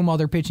to room while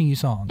they're pitching you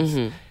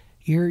songs.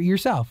 You're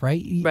yourself,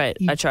 right? Right.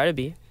 I try to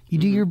be. You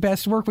do your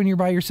best work when you're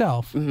by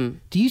yourself. Do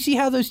you see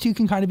how those two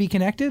can kind of be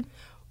connected?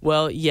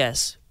 Well,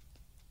 yes.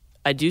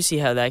 I do see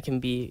how that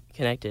can be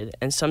connected.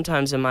 And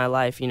sometimes in my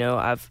life,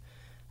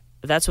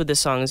 that's what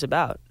this song is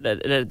about.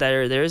 That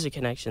there is a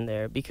connection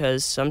there,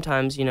 because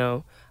sometimes,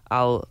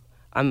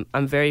 I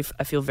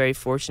feel very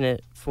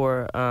fortunate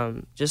for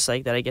just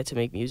like that I get to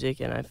make music,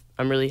 and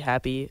I'm really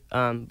happy.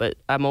 But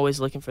I'm always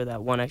looking for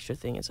that one extra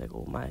thing. It's like,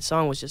 well, my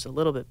song was just a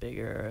little bit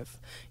bigger, or if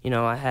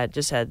I had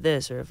just had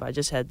this, or if I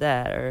just had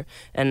that,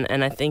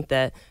 and I think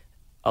that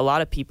a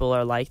lot of people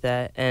are like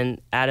that. And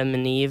Adam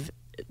and Eve,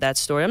 that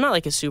story. I'm not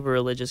like a super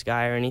religious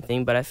guy or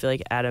anything, but I feel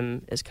like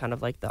Adam is kind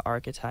of like the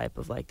archetype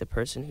of like the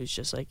person who's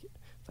just like,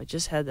 if I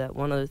just had that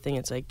one other thing,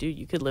 it's like, dude,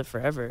 you could live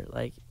forever,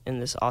 like in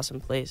this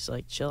awesome place.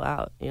 Like, chill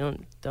out. You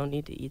don't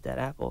need to eat that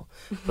apple.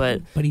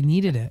 But he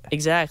needed it.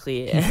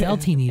 Exactly. He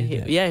felt he needed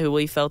it. Yeah,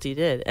 he felt he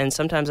did. And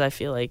sometimes I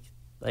feel like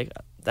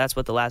that's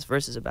what the last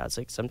verse is about. It's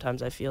like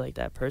sometimes I feel like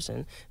that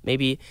person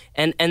maybe.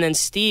 And then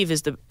Steve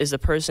is the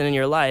person in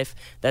your life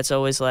that's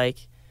always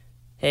like,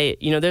 hey,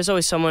 there's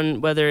always someone,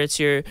 whether it's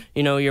your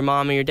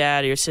mom or your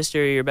dad or your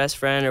sister or your best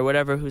friend or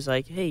whatever, who's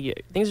like, hey,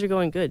 things are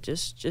going good.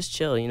 Just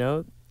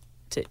chill,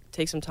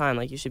 take some time.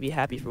 Like, you should be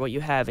happy for what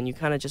you have, and you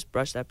kind of just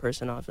brush that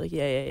person off. Like,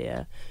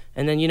 yeah.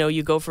 And then,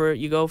 you go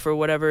for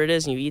whatever it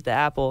is, and you eat the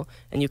apple,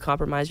 and you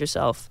compromise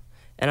yourself.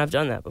 And I've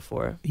done that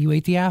before. You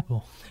ate the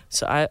apple.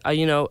 So I'm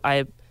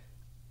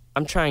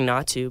trying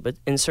not to, but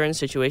in certain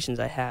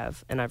situations I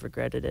have, and I've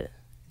regretted it.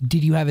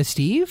 Did you have a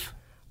Steve?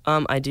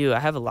 I do. I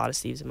have a lot of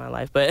Steves in my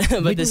life, but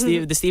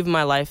the Steve in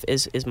my life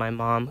is my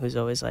mom, who's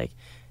always like,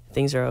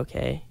 things are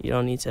okay. You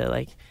don't need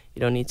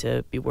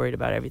to be worried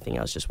about everything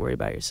else. Just worry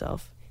about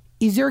yourself.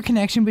 Is there a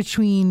connection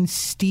between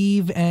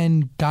Steve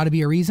and Gotta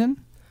Be a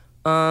Reason?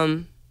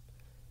 No,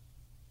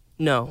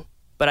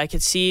 but I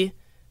could see.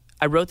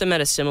 I wrote them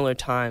at a similar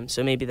time,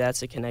 so maybe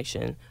that's a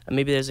connection.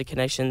 Maybe there's a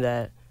connection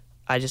that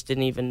I just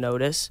didn't even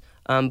notice.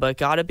 But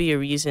Gotta Be a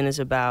Reason is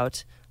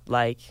about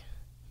like.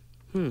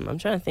 I'm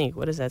trying to think.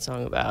 What is that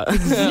song about?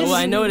 Well,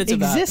 I know what it's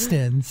about.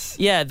 Existence.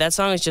 Yeah, that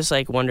song is just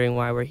like wondering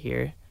why we're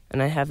here.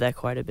 And I have that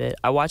quite a bit.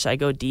 I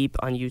go deep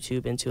on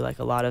YouTube into like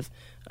a lot of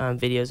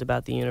videos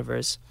about the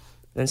universe.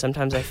 And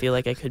sometimes I feel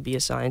like I could be a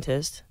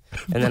scientist.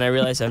 And then I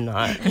realize I'm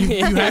not.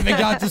 You haven't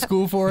got to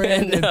school for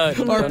it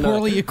are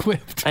poorly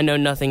equipped. I know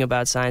nothing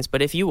about science.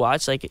 But if you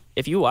watch like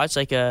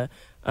a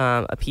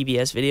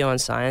PBS video on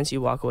science,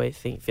 you walk away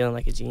feeling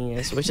like a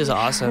genius, which is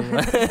awesome.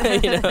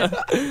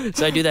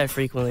 So I do that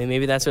frequently.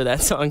 Maybe that's where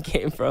that song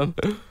came from.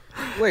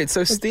 Wait,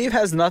 so Steve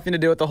has nothing to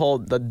do with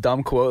the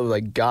dumb quote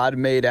like God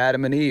made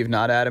Adam and Eve,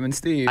 not Adam and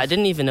Steve. I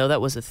didn't even know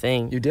that was a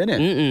thing. You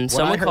didn't? When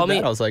someone called me.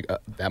 I was like,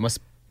 that must.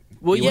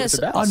 Well, yes.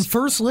 On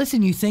first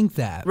listen, you think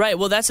that. Right.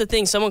 Well, that's the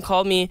thing. Someone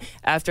called me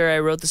after I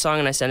wrote the song,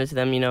 and I sent it to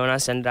them, and I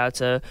sent it out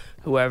to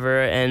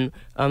whoever, and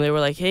they were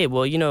like, "Hey,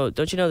 well,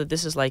 don't you know that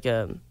this is like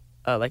a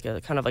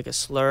kind of like a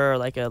slur, or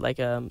like a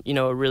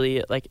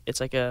really like it's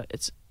a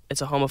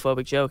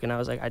homophobic joke?" And I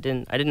was like, I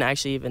didn't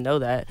actually even know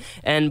that.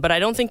 But I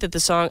don't think that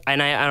the song.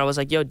 And I was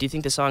like, "Yo, do you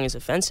think the song is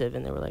offensive?"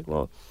 And they were like,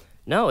 "Well,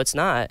 no, it's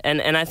not."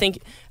 And I think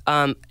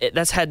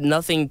that's had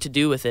nothing to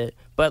do with it.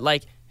 But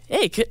like,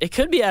 hey, it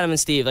could be Adam and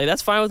Steve. Like,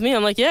 that's fine with me.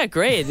 I'm like, yeah,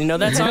 great.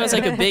 That song is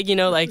like a big,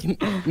 like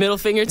middle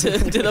finger to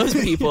those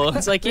people.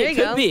 It's like, it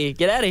could be.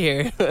 Get out of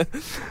here.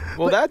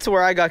 Well, that's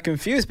where I got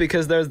confused,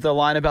 because there's the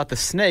line about the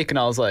snake, and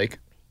I was like,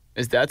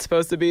 is that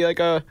supposed to be like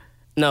a...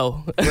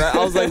 No. I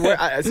was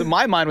like, so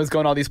my mind was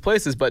going all these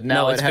places, but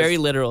now it's very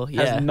literal.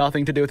 Yeah. Has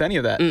nothing to do with any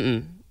of that.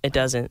 It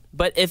doesn't.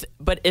 But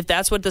if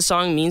that's what the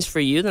song means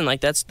for you, then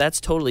like that's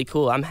totally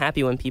cool. I'm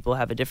happy when people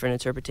have a different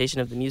interpretation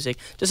of the music,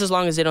 just as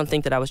long as they don't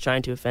think that I was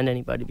trying to offend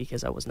anybody,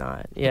 because I was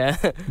not. Yeah.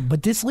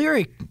 But this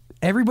lyric,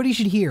 everybody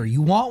should hear.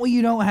 You want what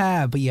you don't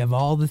have, but you have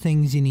all the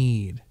things you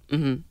need.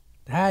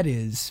 That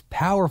is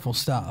powerful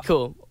stuff.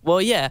 Cool.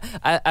 Well, yeah,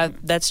 I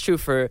that's true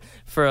for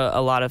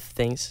a lot of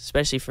things,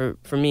 especially for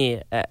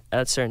me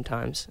at certain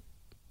times.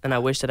 And I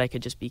wish that I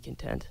could just be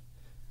content.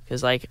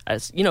 Because, like,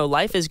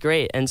 life is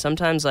great, and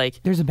sometimes, like...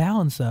 There's a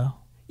balance, though.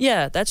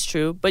 Yeah, that's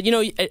true. But, you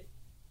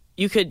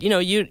could,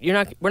 we're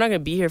not going to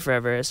be here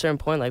forever. At a certain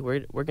point, like,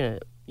 we're going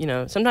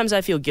to, sometimes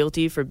I feel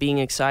guilty for being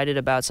excited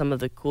about some of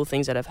the cool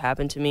things that have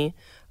happened to me,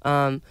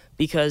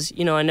 because,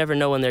 I never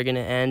know when they're going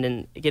to end,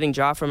 and getting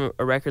dropped from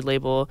a record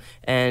label,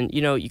 and,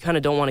 you kind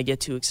of don't want to get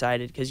too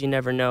excited because you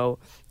never know.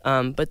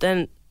 But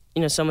then,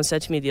 someone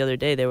said to me the other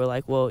day, they were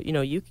like, well,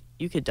 you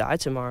could die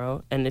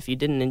tomorrow, and if you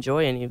didn't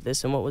enjoy any of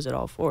this, then what was it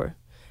all for?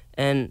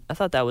 And I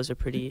thought that was a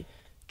pretty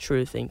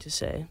true thing to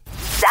say.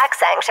 Zach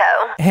Sang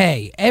Show.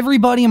 Hey,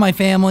 everybody in my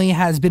family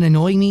has been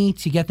annoying me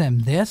to get them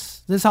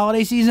this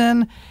holiday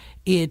season.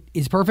 It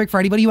is perfect for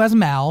anybody who has a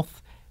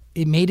mouth.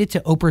 It made it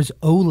to Oprah's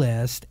O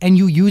list, and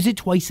you use it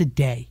twice a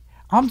day.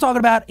 I'm talking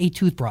about a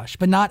toothbrush,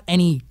 but not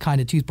any kind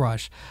of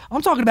toothbrush.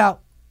 I'm talking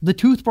about the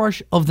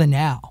toothbrush of the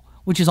now,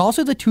 which is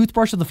also the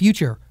toothbrush of the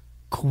future,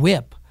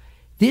 Quip.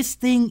 This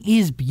thing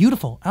is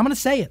beautiful. I'm going to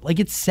say it, like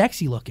it's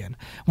sexy looking.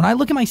 When I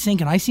look at my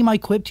sink and I see my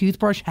Quip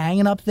toothbrush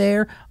hanging up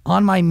there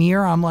on my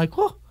mirror, I'm like,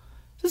 whoa,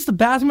 this is the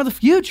bathroom of the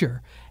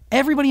future.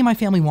 Everybody in my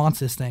family wants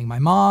this thing. My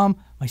mom,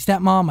 my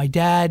stepmom, my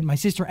dad, my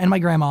sister, and my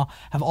grandma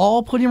have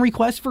all put in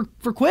requests for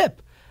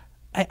Quip.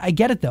 I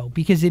get it, though,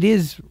 because it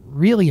is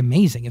really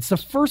amazing. It's the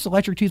first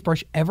electric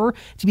toothbrush ever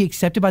to be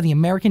accepted by the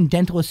American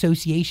Dental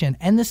Association,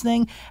 and this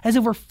thing has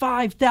over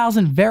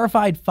 5,000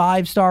 verified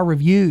 5-star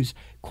reviews.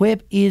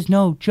 Quip is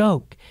no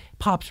joke. It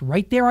pops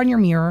right there on your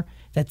mirror.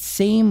 That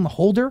same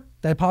holder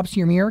that pops to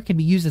your mirror can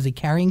be used as a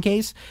carrying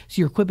case, so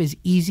your Quip is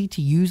easy to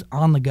use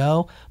on the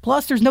go.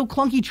 Plus, there's no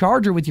clunky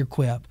charger with your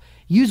Quip.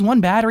 Use one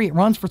battery, it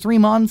runs for 3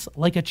 months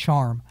like a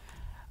charm.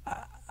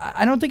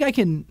 I don't think I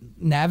can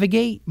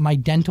navigate my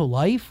dental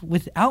life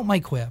without my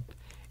Quip.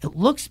 It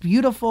looks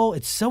beautiful,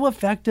 it's so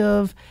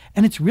effective,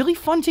 and it's really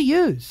fun to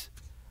use.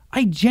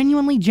 I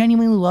genuinely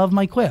love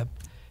my Quip.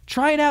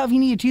 Try it out if you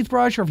need a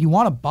toothbrush or if you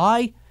want to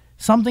buy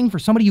something for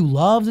somebody you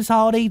love this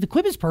holiday. The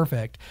Quip is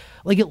perfect.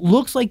 Like, it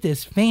looks like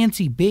this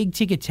fancy big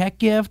ticket tech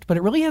gift, but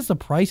it really has the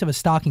price of a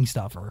stocking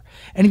stuffer.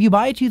 And if you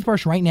buy a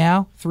toothbrush right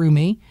now through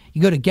me,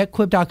 you go to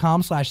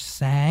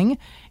getquip.com/sang.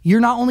 You're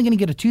not only going to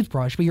get a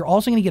toothbrush, but you're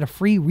also going to get a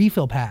free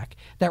refill pack.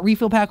 That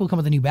refill pack will come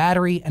with a new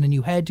battery and a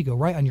new head to go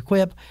right on your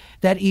Quip.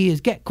 That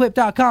is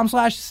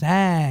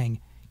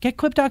getquip.com/sang.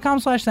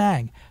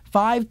 Getquip.com/sang.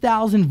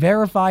 5,000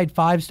 verified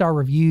 5-star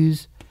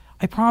reviews.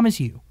 I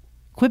promise you,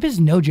 Quip is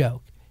no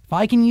joke. If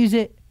I can use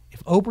it,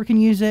 if Oprah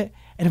can use it,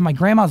 and if my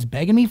grandma's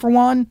begging me for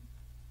one,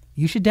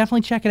 you should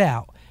definitely check it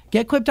out.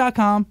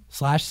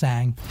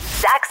 Getquip.com/sang.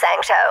 Zach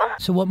Sang Show.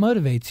 So what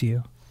motivates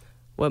you?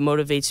 What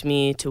motivates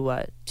me to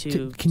what?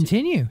 To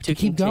continue, to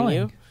keep continue?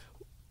 going.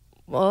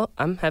 Well,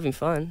 I'm having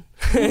fun.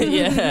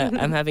 Yeah,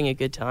 I'm having a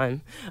good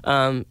time.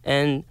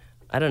 And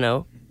I don't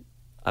know,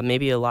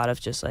 maybe a lot of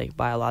just like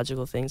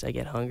biological things. I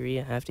get hungry,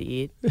 I have to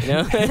eat, you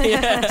know?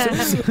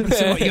 Yeah.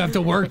 So what, you have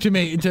to work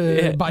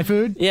to buy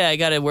food? Yeah, I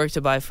got to work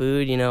to buy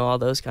food, you know, all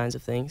those kinds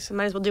of things. So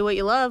might as well do what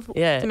you love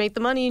to make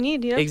the money you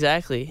need, you know?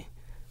 Exactly.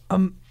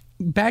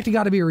 Back to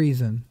Gotta Be a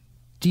Reason.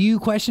 Do you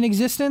question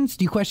existence?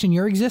 Do you question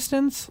your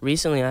existence?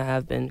 Recently, I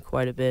have been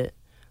quite a bit.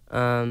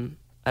 I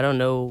don't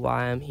know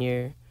why I'm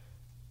here.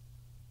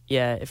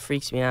 Yeah, it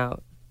freaks me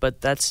out, but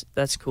that's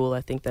cool.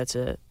 I think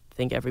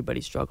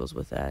everybody struggles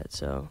with that.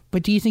 So.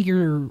 But do you think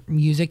your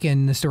music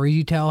and the stories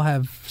you tell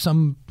have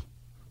some,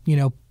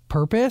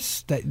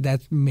 purpose?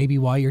 That's maybe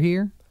why you're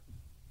here.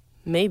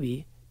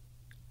 Maybe.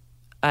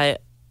 I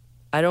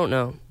don't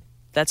know.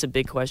 That's a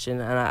big question,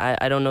 and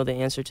I don't know the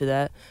answer to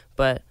that.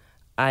 But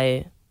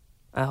I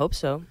hope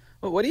so.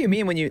 Well, what do you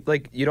mean when you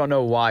you don't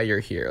know why you're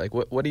here? Like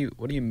what do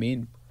you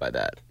mean by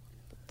that?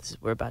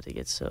 We're about to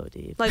get so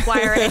deep. Like,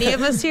 why are any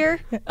of us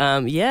here?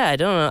 Yeah, I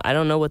don't know. I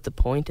don't know what the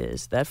point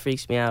is. That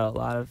freaks me out a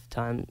lot of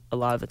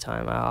the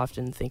time. I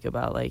often think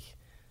about I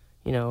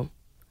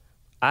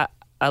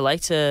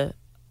like to.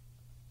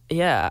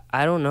 Yeah,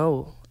 I don't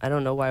know. I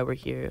don't know why we're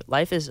here.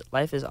 Life is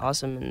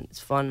awesome and it's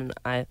fun. And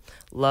I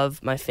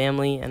love my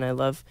family and I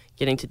love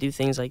getting to do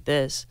things like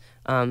this.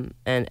 And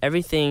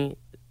everything.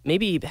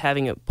 Maybe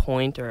having a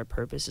point or a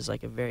purpose is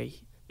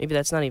maybe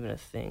that's not even a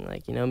thing.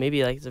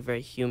 Maybe it's a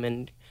very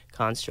human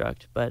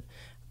construct. But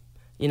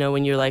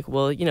when you're like,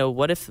 well,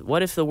 what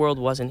if the world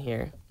wasn't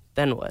here?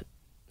 Then what?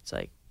 It's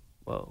like,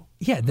 whoa.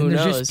 Yeah, then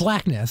there's just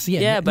blackness.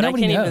 Yeah, but I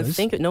can't knows. even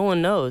think. No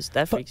one knows.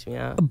 That freaks me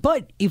out.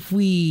 But if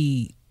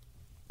we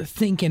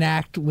think and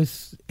act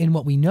in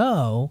what we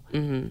know,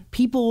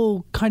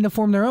 people kind of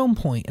form their own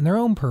point and their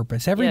own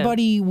purpose.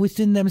 Everybody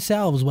within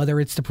themselves, whether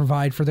it's to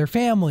provide for their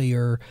family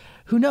or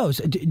who knows,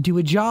 do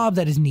a job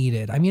that is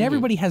needed. I mean,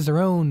 everybody has their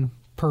own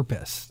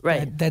purpose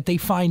that they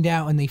find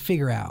out and they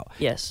figure out.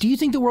 Yes. Do you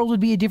think the world would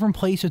be a different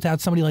place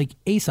without somebody like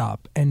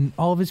Aesop and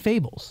all of his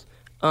fables?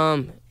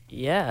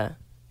 Yeah,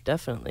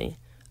 definitely.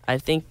 I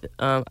think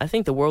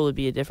the world would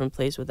be a different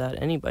place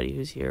without anybody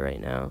who's here right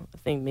now. I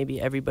think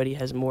maybe everybody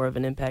has more of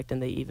an impact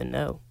than they even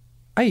know.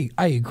 I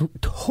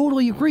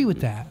totally agree with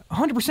that,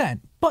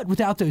 100%. But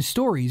without those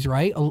stories,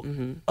 right?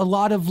 A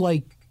lot of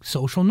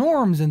social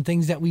norms and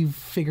things that we've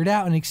figured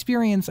out and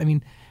experienced. I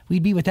mean,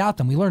 we'd be without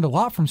them. We learned a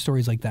lot from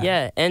stories like that.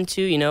 Yeah, and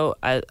too,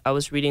 I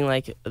was reading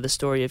the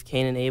story of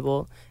Cain and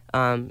Abel,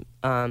 and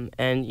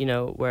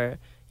where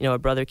a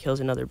brother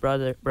kills another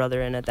brother,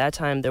 and at that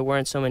time there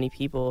weren't so many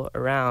people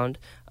around.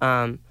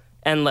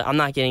 And I'm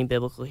not getting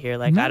biblical here.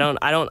 I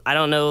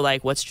don't know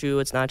what's true,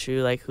 what's not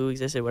true, who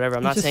existed, whatever.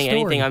 I'm not saying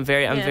anything. I'm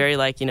very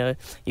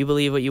you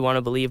believe what you want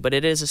to believe, but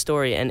it is a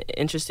story. And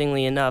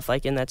interestingly enough,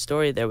 in that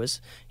story, there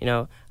was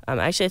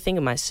actually I think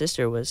my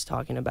sister was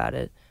talking about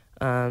it.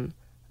 I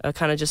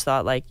kind of just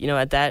thought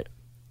at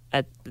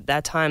at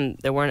that time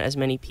there weren't as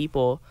many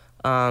people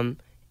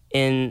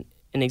in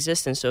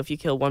existence. So if you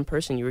kill one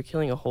person, you were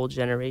killing a whole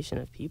generation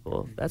of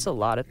people. That's a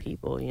lot of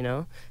people, you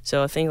know.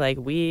 So I think like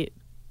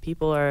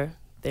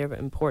they're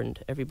important.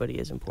 Everybody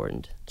is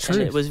important.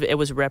 Truth. And it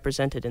was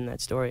represented in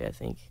that story, I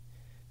think.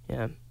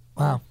 Yeah.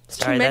 Wow.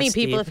 Sorry, Too many that's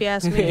people, deep. if you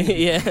ask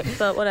me. Yeah.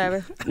 But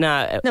whatever.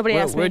 Nah, Nobody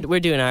asked me. we're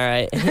doing all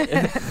right.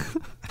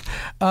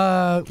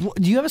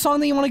 Do you have a song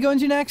that you want to go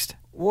into next?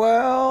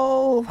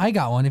 Well, I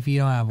got one if you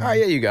don't have one. all right,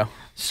 yeah, you go.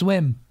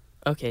 Swim.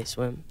 Okay,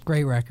 Swim.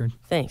 Great record.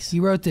 Thanks.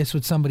 You wrote this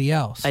with somebody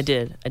else. I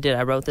did.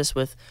 I wrote this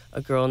with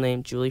a girl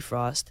named Julie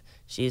Frost.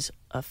 She's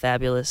a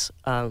fabulous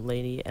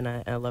lady, and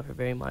I love her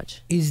very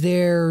much. Is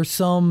there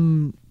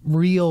some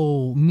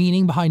real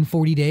meaning behind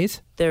 40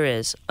 Days? There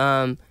is.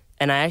 And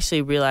I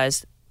actually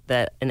realized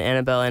that in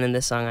Annabelle and in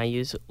this song I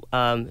use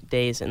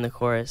days in the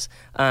chorus.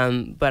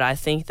 But I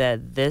think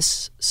that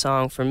this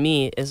song for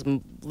me is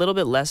a little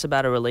bit less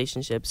about a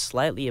relationship,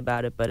 slightly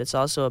about it, but it's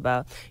also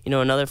about,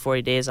 another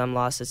 40 days I'm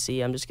lost at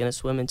sea, I'm just going to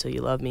swim until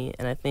you love me.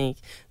 And I think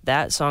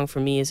that song for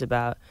me is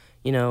about,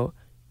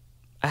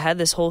 I had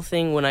this whole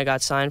thing when I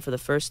got signed for the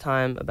first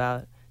time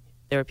about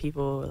there were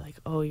people who were like,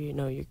 oh,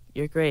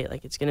 you're great,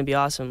 like it's gonna be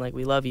awesome, like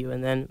we love you.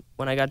 And then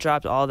when I got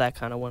dropped, all that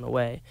kind of went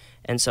away,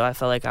 and so I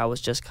felt like I was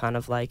just kind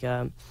of like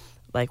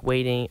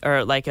waiting,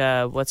 or like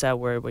what's that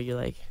word where you're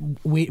like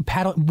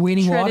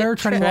waiting water.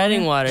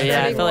 Treading water. Yeah,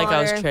 I Treading felt like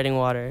I was water. treading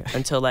water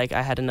until like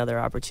I had another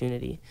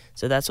opportunity.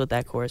 So that's what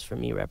that chorus for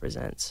me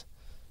represents.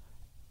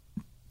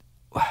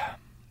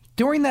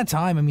 During that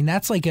time, I mean,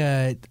 that's like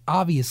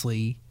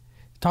obviously,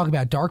 talk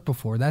about dark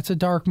before, that's a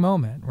dark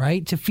moment,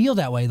 right? To feel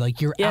that way, like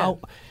you're Yeah.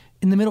 out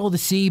in the middle of the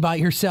sea by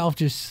yourself,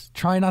 just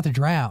trying not to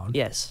drown.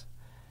 Yes.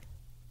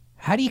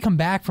 How do you come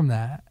back from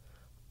that?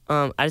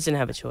 I just didn't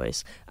have a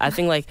choice. I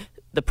think like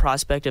the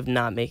prospect of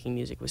not making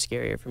music was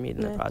scarier for me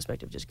than the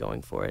prospect of just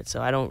going for it.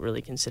 So I don't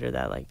really consider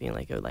that like being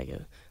like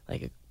a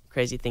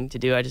crazy thing to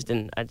do. I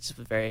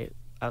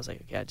was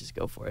like, okay, I just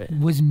go for it.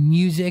 Was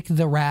music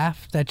the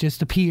raft that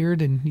just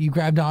appeared and you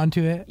grabbed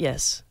onto it?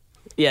 Yes,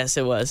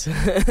 it was.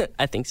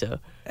 I think so.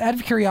 Out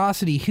of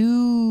curiosity,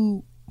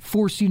 who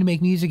forced you to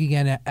make music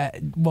again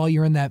while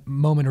you're in that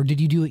moment, or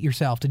did you do it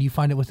yourself? Did you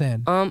find it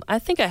within? I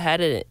think I had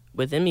it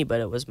within me,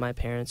 but it was my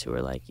parents who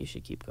were like, you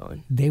should keep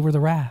going. They were the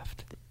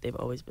raft. They've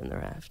always been the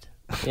raft.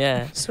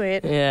 Yeah.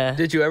 Sweet. Yeah.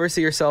 Did you ever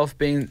see yourself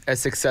being as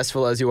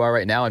successful as you are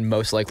right now and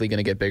most likely going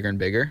to get bigger and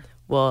bigger?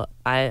 Well,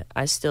 I'm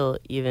still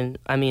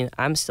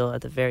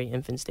at the very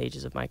infant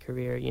stages of my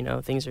career.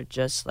 Things are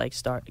just like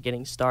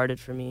getting started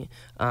for me.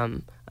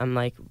 I'm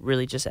like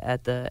really just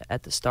at the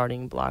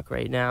starting block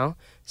right now.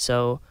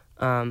 So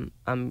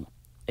I'm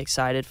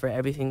excited for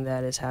everything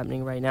that is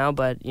happening right now.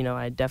 But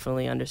I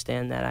definitely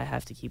understand that I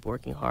have to keep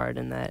working hard,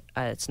 and that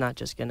it's not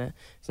just gonna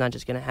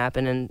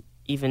happen. And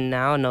even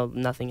now,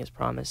 nothing is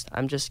promised.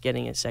 I'm just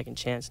getting a second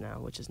chance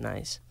now, which is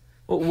nice.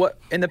 Well, what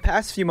in the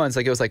past few months,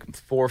 like it was like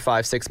 4,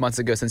 5, 6 months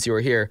ago since you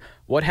were here,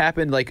 what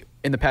happened like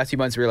in the past few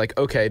months where you're like,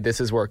 okay, this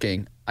is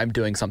working, I'm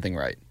doing something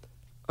right?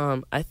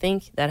 I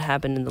think that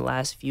happened in the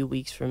last few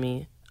weeks for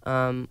me,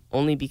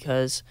 only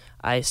because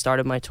I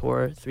started my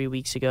tour 3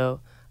 weeks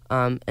ago.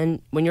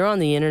 And when you're on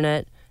the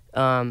internet,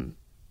 even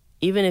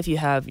if you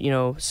have,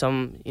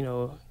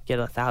 get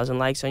 1,000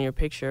 likes on your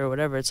picture or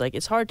whatever, it's like,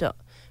 it's hard to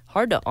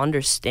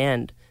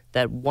understand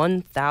that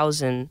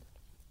 1,000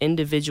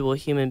 individual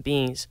human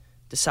beings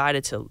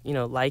decided to,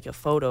 like a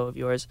photo of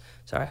yours.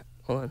 Sorry,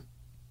 hold on.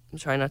 I'm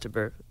trying not to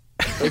burp.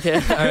 Okay,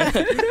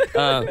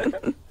 all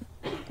right.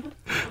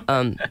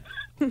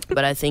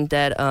 But I think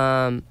that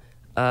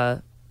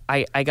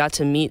I got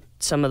to meet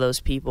some of those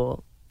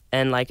people,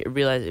 and like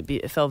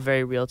it felt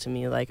very real to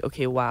me. Like,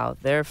 okay, wow,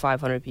 there are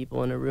 500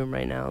 people in a room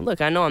right now. Look,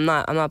 I know I'm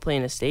not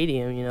playing a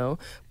stadium,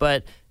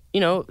 but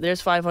there's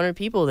 500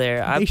 people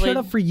there. They showed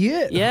up for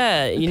you.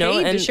 Yeah,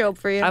 Paid to show up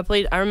for you.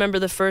 I remember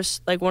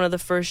one of the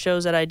first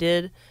shows that I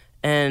did,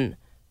 and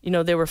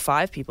there were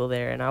 5 people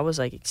there, and I was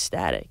like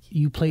ecstatic.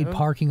 You played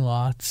parking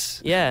lots.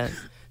 Yeah.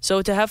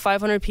 So to have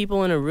 500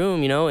 people in a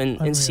room,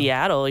 in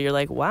Seattle, you're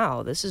like,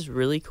 wow, this is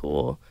really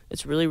cool.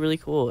 It's really, really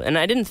cool. And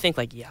I didn't think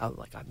like, yeah,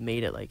 like I've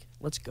made it, like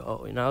let's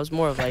go. I was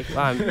more of like,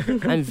 wow,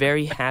 I'm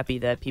very happy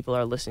that people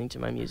are listening to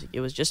my music.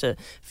 It was just a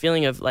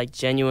feeling of like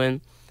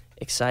genuine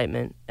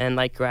excitement and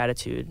like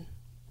gratitude.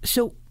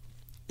 So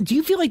do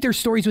you feel like there's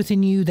stories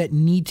within you that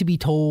need to be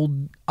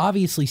told,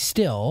 obviously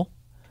still?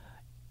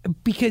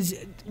 Because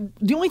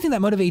the only thing that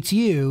motivates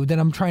you that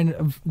I'm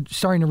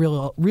starting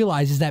to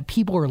realize is that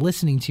people are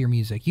listening to your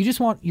music. You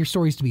just want your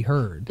stories to be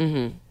heard.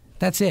 Mm-hmm.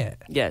 That's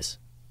it. Yes.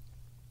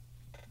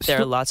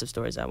 There are lots of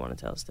stories I want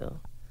to tell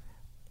still.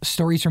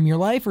 Stories from your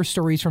life or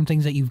stories from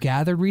things that you've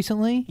gathered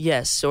recently?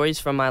 Yes, stories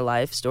from my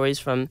life, stories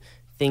from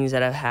things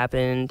that have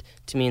happened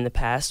to me in the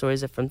past,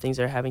 stories from things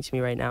that are happening to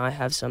me right now. I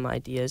have some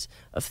ideas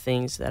of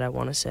things that I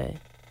want to say.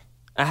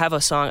 I have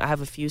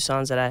a few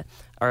songs that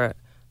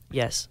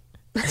yes.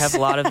 I have a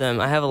lot of them.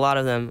 I have a lot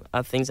of them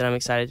of things that I'm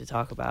excited to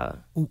talk about.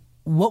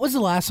 What was the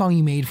last song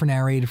you made for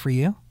Narrated for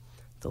You?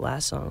 The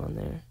last song on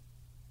there.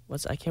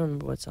 I can't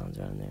remember what songs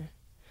are on there.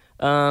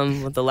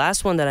 The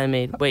last one that I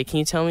made. Wait, can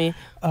you tell me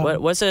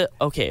what was it?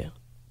 Okay,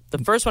 the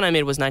first one I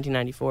made was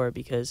 1994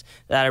 because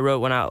that I wrote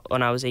when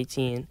I was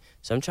 18.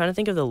 So I'm trying to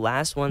think of the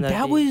last one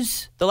that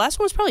was. The last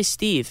one was probably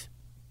Steve.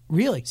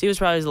 Really? Steve was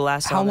probably the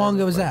last. How long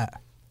ago was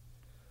that?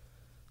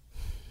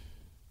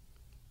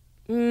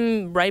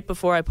 Right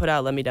before I put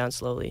out "Let Me Down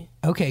Slowly."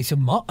 Okay, so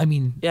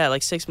yeah,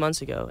 like 6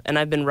 months ago, and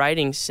I've been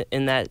writing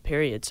in that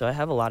period, so I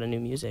have a lot of new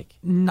music.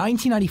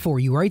 1994.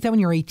 You write that when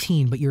you're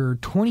 18, but you're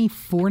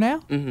 24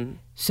 now. Mm-hmm.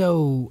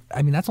 So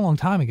that's a long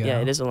time ago.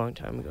 Yeah, it is a long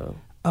time ago.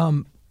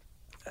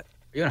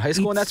 You're in high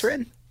school when that's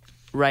written?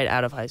 Right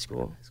out of high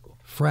school.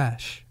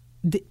 Fresh.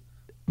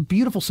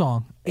 Beautiful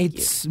song.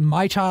 It's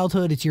my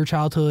childhood. It's your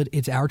childhood.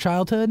 It's our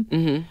childhood.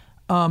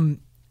 Mm-hmm.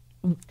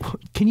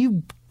 Can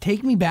you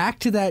take me back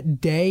to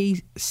that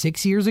day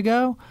 6 years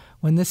ago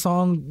when this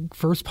song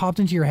first popped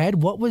into your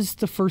head? What was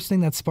the first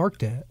thing that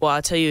sparked it? Well,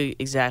 I'll tell you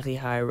exactly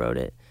how I wrote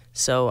it.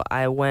 So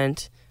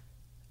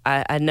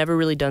I'd never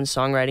really done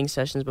songwriting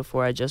sessions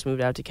before. I just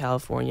moved out to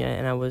California,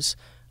 and I was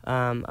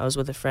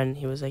with a friend.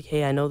 He was like,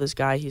 "Hey, I know this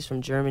guy. He's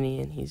from Germany,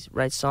 and he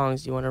writes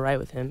songs. Do you want to write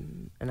with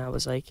him?" And I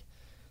was like,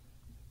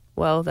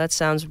 well, that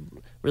sounds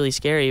really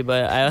scary,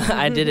 but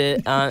I did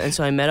it. And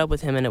so I met up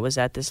with him, and it was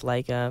at this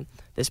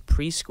this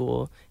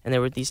preschool, and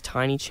there were these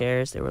tiny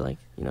chairs. They were like,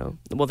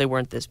 well, they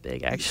weren't this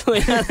big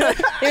actually.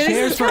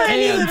 Chairs for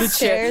ants.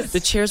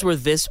 The chairs were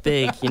this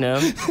big,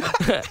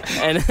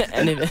 and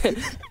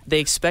they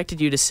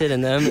expected you to sit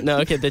in them. No,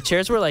 okay, the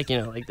chairs were like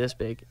this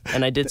big,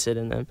 and I did sit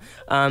in them.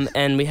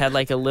 And we had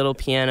like a little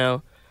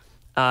piano.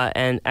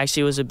 And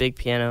actually, it was a big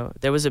piano.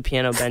 There was a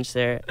piano bench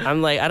there.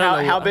 I'm like, I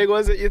don't know. How big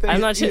was it, you think?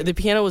 I'm not sure. The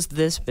piano was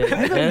this big. I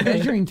have a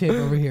measuring tape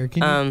over here.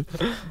 Can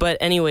you... But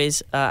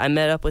anyways, I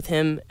met up with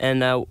him,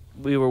 and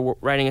we were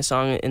writing a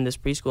song in this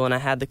preschool, and I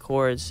had the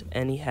chords,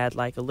 and he had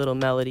like a little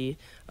melody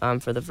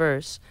for the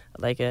verse,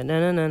 like a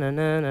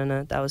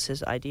na-na-na-na-na-na. That was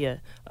his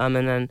idea. And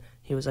then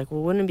he was like,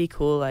 well, wouldn't it be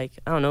cool, like,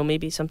 I don't know,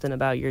 maybe something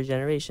about your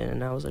generation?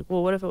 And I was like,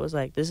 well, what if it was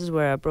like, this is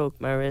where I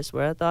broke my wrist,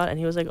 where I thought? And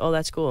he was like, oh,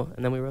 that's cool.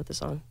 And then we wrote the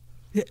song.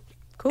 Yeah.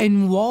 Cool.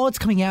 And while it's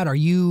coming out, are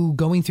you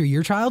going through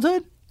your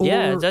childhood? Or...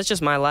 Yeah, that's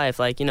just my life.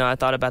 Like, I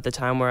thought about the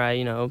time where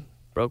I,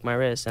 broke my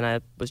wrist and I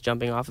was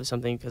jumping off of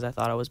something because I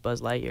thought I was Buzz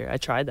Lightyear. I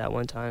tried that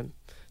one time.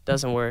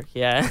 Doesn't work.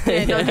 Yeah.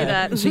 Yeah, don't do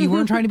that. So you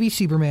weren't trying to be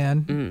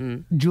Superman.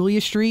 Mm-mm. Julia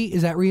Street,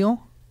 is that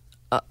real?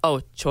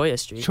 Choya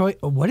Street.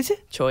 What is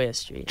it? Choya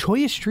Street.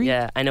 Choya Street?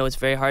 Yeah, I know it's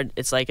very hard.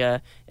 It's like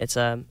it's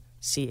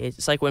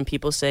like when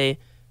people say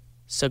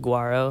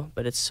saguaro,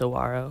 but it's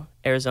saguaro.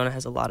 Arizona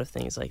has a lot of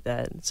things like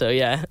that. So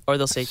yeah, or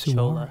they'll say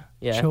chola.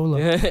 Yeah, chola.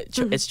 It's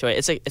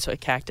choya. It's a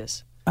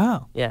cactus.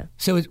 Oh, yeah.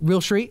 So it's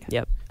real street.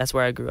 Yep, that's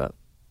where I grew up.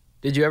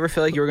 Did you ever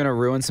feel like you were going to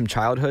ruin some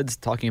childhoods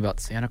talking about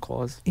Santa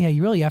Claus? Yeah,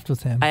 you really effed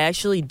with him. I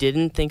actually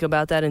didn't think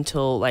about that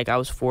until like I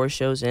was 4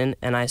 shows in,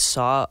 and I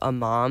saw a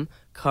mom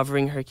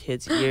covering her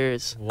kid's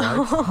ears. What?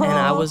 And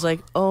I was like,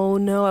 oh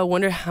no, I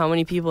wonder how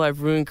many people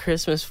I've ruined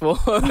Christmas for.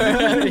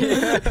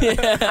 Yeah.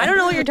 I don't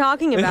know what you're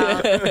talking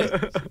about.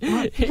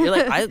 You're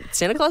like,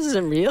 Santa Claus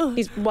isn't real?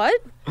 He's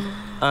what?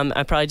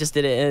 I probably just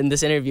did it in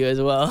this interview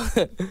as well.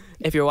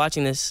 If you're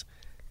watching this,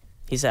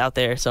 he's out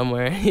there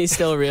somewhere. He's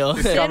still real.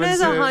 Santa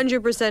is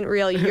 100%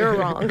 real. You're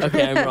wrong.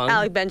 Okay, I'm wrong.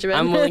 Alec Benjamin.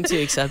 I'm willing to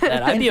accept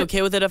that. I'd be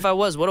okay with it if I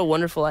was. What a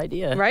wonderful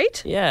idea.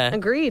 Right? Yeah.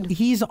 Agreed.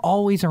 He's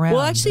always around.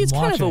 Well, actually, it's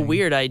kind of a watching.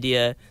 weird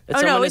idea that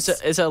someone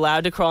is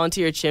allowed to crawl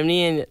into your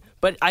chimney,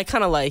 but I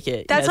kind of like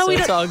it. That's how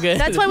it's all good.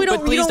 That's why we don't.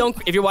 But please don't.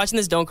 If you're watching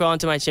this, don't crawl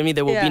into my chimney.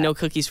 There will be no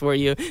cookies for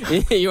you.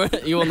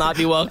 You will not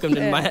be welcomed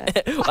in my.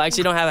 Well, I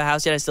actually don't have a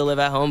house yet. I still live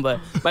at home, but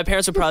my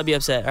parents would probably be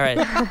upset. All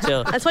right,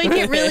 chill. That's why you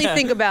can't really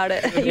think about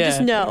it. You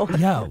just know.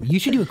 Yo, you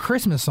should do a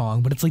Christmas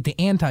song, but it's like the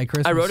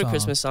anti-Christmas song. I wrote a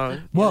Christmas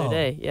song the other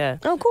day. Yeah.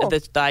 Oh, cool.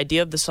 The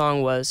idea of the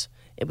song was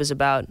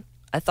about.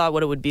 I thought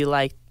what it would be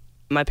like.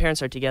 My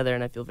parents are together,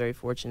 and I feel very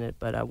fortunate,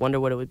 but I wonder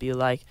what it would be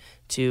like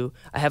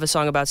I have a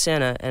song about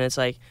Santa, and it's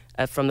like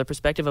from the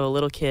perspective of a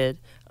little kid,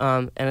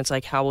 and it's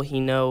like, how will he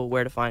know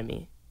where to find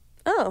me?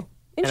 Oh,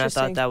 interesting. And I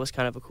thought that was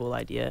kind of a cool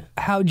idea.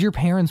 How'd your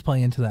parents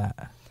play into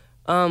that?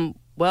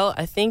 Well,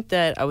 I think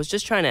that I was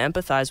just trying to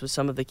empathize with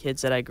some of the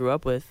kids that I grew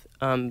up with,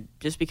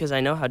 just because I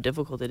know how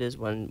difficult it is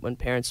when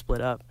parents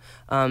split up.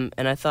 And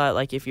I thought,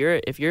 like, if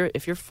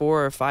you're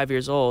 4 or 5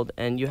 years old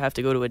and you have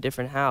to go to a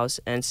different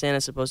house and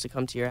Santa's supposed to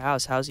come to your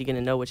house, how's he going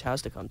to know which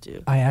house to come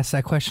to? I asked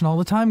that question all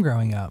the time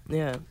growing up.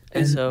 Yeah.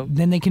 And so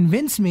then they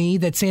convinced me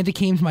that Santa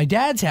came to my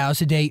dad's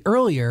house a day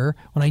earlier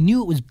when I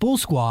knew it was bull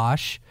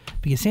squash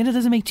because Santa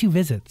doesn't make 2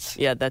 visits.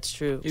 Yeah, that's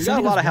true. He's got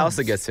a lot of house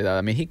that gets to that.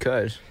 I mean, he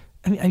could.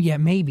 I mean, yeah,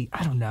 maybe.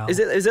 I don't know. Is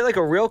it like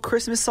a real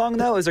Christmas song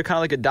though? Is there kind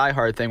of like a Die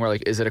Hard thing where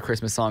like, is it a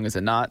Christmas song? Is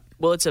it not?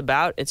 Well,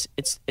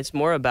 it's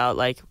more about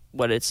like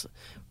what it's.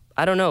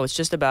 I don't know. It's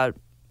just about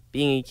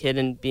being a kid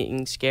and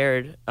being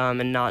scared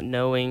and not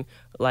knowing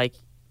like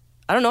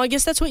I don't know. I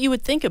guess that's what you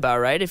would think about,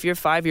 right? If you're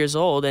 5 years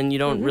old and you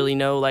don't really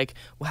know like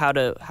how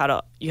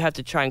to you have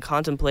to try and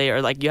contemplate,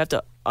 or like you have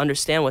to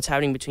understand what's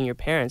happening between your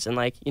parents, and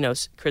like, you know,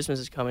 Christmas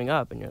is coming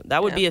up, and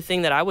that would be a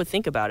thing that I would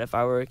think about if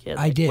I were a kid.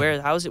 Like, I did.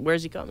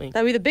 Where's he coming?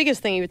 That'd be the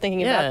biggest thing you were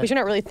thinking about, because you're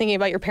not really thinking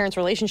about your parents'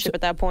 relationship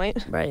at that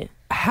point. Right.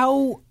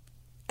 How,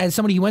 as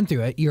somebody who went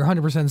through it, you're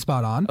 100%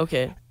 spot on.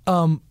 Okay.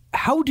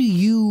 How do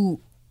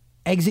you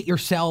exit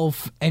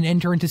yourself and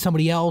enter into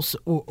somebody else,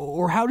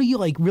 or how do you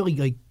like really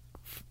like?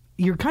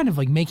 You're kind of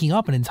like making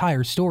up an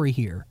entire story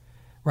here,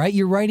 right?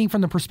 You're writing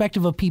from the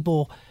perspective of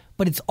people,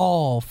 but it's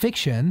all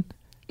fiction.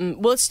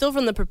 Well, it's still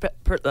from the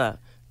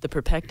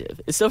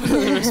perspective. It's still from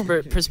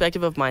the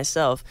perspective of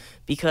myself,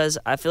 because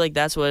I feel like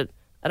that's what,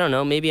 I don't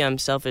know, maybe I'm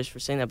selfish for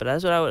saying that, but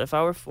that's what I would, if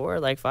I were 4,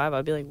 like 5,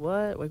 I'd be like,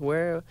 what? Like,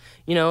 where?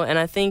 You know, and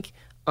I think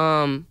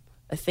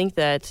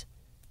that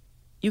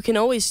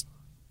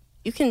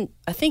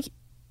I think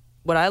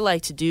what I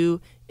like to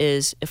do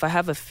is, if I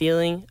have a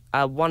feeling,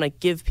 I want to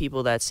give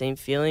people that same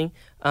feeling,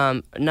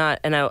 and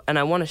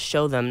I want to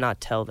show them, not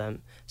tell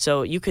them.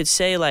 So you could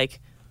say like,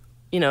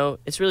 you know,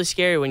 it's really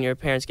scary when your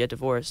parents get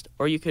divorced,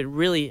 or you could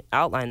really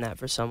outline that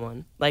for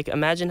someone. Like,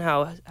 imagine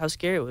how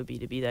scary it would be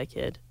to be that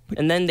kid,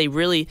 and then they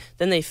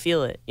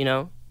feel it, you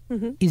know.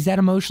 Is that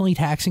emotionally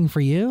taxing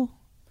for you?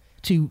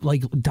 To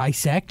like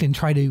dissect and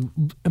try to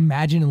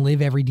imagine and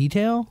live every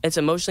detail? It's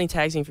emotionally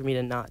taxing for me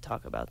to not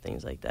talk about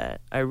things like that.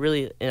 I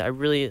really,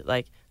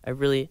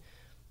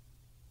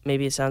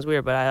 maybe it sounds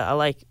weird, but I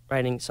like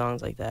writing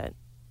songs like that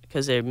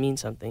because they mean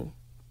something.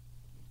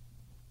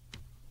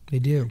 They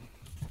do.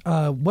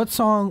 What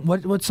song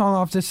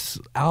off this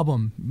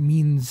album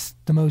means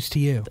the most to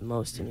you? The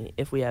most to me,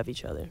 If We Have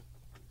Each Other.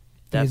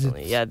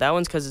 Definitely. Yeah, that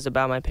one's because it's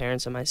about my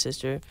parents and my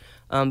sister.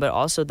 But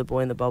also The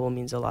Boy in the Bubble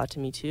means a lot to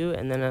me too.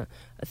 And then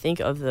I think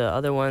of the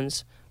other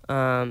ones,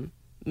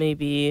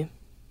 maybe,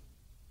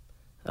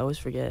 I always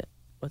forget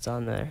what's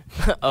on there.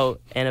 Oh,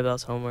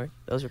 Annabelle's Homework.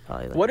 Those are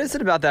probably like, What is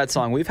it about that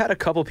song? We've had a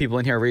couple people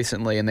in here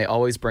recently, and they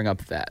always bring up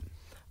that.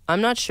 I'm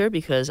not sure,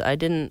 because I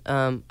didn't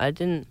know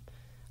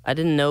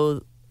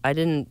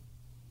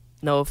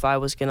if I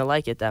was gonna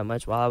like it that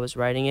much while I was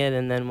writing it,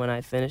 and then when I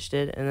finished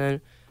it, and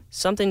then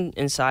something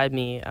inside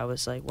me, I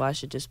was like, well, I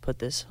should just put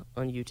this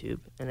on YouTube,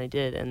 and I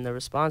did, and the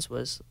response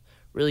was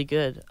really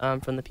good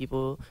from the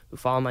people who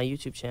follow my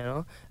YouTube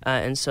channel,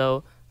 and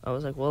so I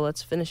was like, well,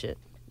 let's finish it.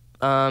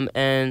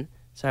 And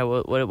sorry,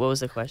 what was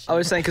the question? I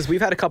was saying, because we've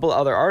had a couple of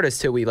other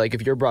artists who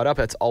if you're brought up,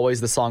 that's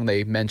always the song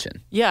they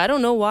mention. Yeah, I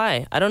don't know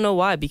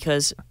why,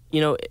 because,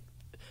 you know,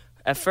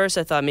 at first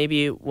I thought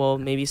maybe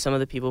some of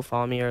the people who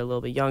follow me are a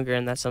little bit younger,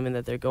 and that's something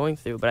that they're going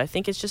through. But I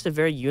think it's just a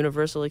very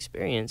universal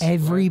experience.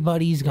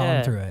 Everybody's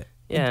gone through it.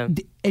 Yeah.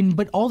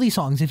 But all these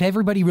songs, if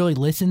everybody really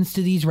listens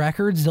to these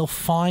records, they'll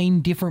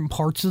find different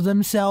parts of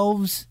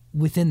themselves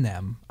within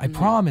them. I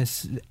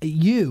promise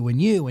you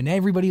and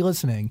everybody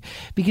listening,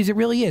 because it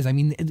really is. I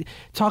mean, you're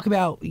talking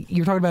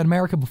about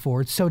America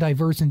before. It's so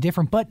diverse and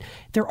different, but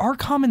there are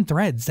common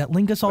threads that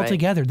link us all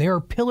together. There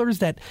are pillars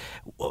that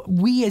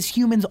we as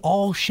humans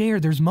all share.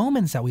 There's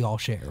moments that we all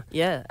share.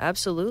 Yeah,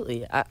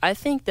 absolutely. I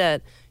think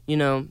that, you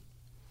know,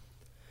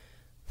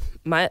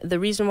 the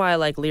reason why I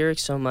like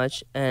lyrics so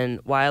much,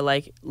 and why I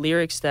like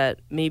lyrics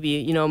that maybe,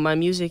 you know, my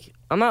music,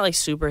 I'm not like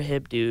super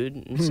hip dude,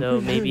 and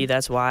so maybe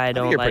that's why I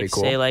don't like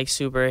say like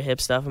super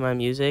hip stuff in my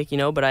music, you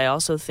know, but I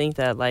also think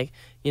that, like,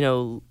 you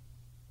know,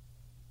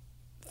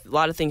 a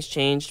lot of things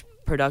changed,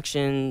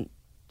 production,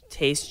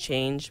 taste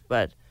changed,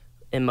 but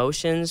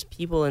emotions,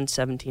 people in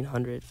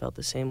 1700 felt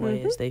the same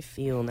way as they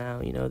feel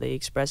now, you know, they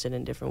express it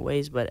in different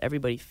ways, but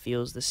everybody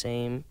feels the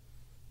same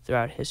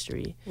throughout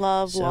history.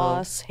 Love,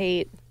 loss,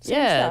 hate.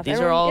 Yeah, these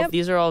are all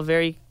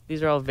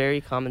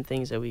very common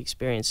things that we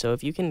experience. So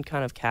if you can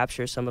kind of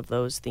capture some of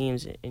those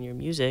themes in your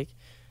music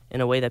in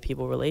a way that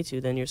people relate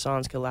to, then your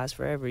songs could last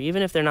forever,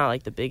 even if they're not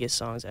like the biggest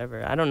songs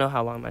ever. I don't know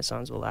how long my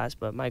songs will last,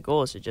 but my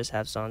goal is to just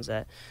have songs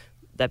that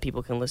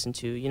people can listen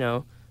to, you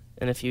know,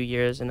 in a few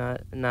years, and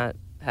not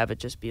have it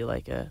just be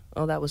like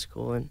oh, that was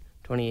cool in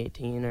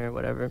 2018 or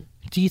whatever.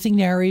 Do you think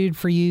Narrated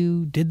for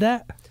You did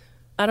that?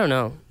 I don't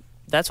know.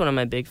 That's one of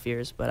my big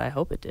fears, but I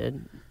hope it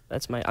did.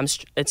 It's,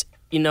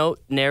 you know,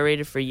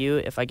 Narrated for You,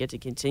 if I get to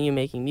continue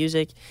making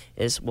music,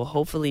 will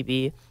hopefully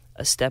be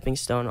a stepping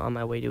stone on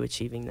my way to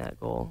achieving that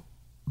goal.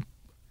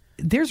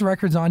 There's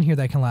records on here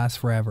that can last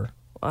forever.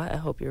 Well, I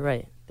hope you're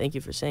right. Thank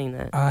you for saying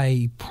that.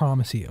 I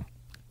promise you.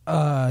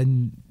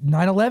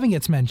 9/11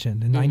 gets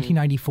mentioned in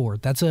 1994.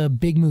 That's a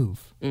big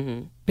move.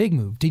 Big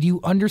move. Did you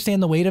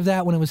understand the weight of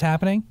that when it was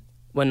happening?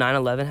 When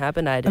 9/11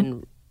 happened, I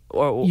didn't...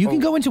 You can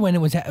go into when it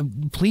was,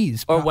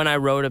 please. Or when I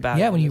wrote about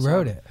it. Yeah, when you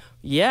wrote it.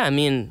 Yeah, I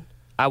mean,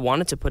 I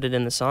wanted to put it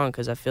in the song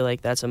because I feel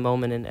like that's a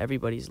moment in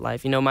everybody's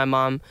life. You know, my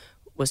mom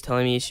was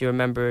telling me she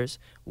remembers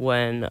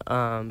when,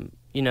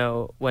 you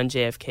know, when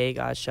JFK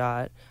got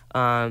shot.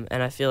 And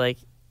I feel like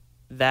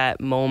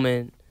that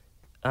moment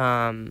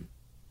in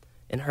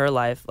her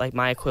life, like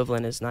my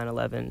equivalent is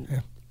 9/11. Yeah.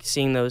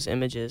 Seeing those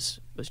images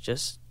was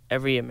just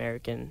everybody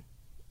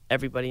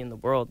in the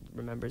world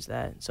remembers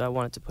that. So I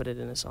wanted to put it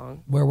in a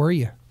song. Where were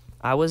you?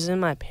 I was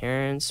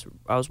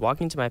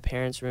walking to my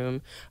parents'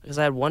 room because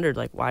I had wondered,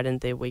 like, why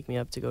didn't they wake me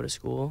up to go to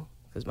school?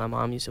 Because my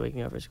mom used to wake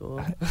me up for school.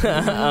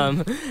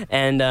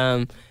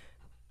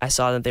 I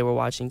saw that they were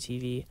watching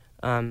TV,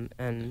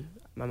 and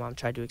my mom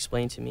tried to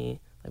explain to me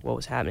like what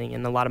was happening.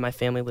 And a lot of my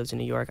family lives in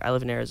New York. I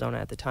live in Arizona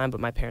at the time, but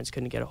my parents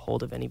couldn't get a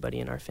hold of anybody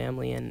in our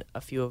family, and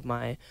a few of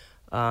my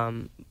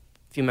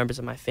few members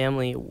of my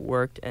family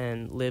worked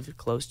and lived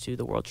close to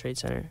the World Trade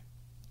Center.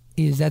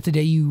 Is that the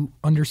day you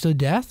understood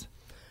death?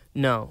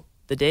 No.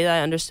 The day that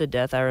I understood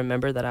death, I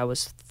remember that I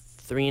was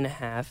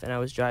 3.5 and I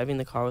was driving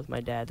the car with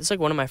my dad. It's like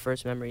one of my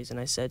first memories, and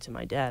I said to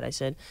my dad, I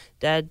said,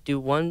 "Dad, do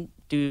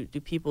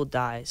people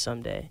die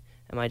someday?"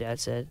 And my dad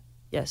said,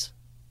 "Yes."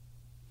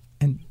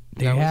 And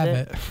there you have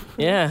it.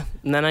 Yeah,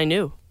 and then I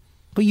knew.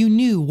 But you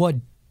knew what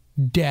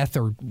death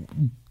or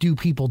do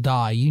people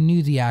die? You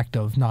knew the act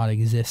of not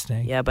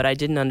existing. Yeah, but I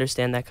didn't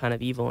understand that kind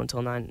of evil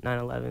until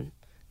 9/11.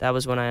 That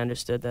was when I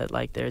understood that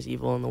like there's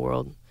evil in the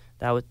world.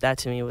 That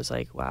to me was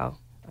like, wow.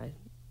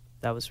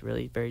 That was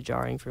really very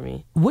jarring for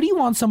me. What do you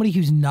want somebody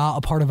who's not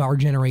a part of our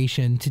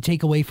generation to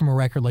take away from a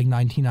record like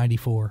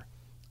 1994?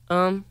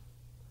 Well,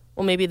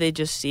 maybe they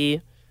just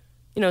see,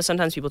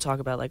 sometimes people talk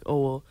about like, oh,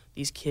 well,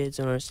 these kids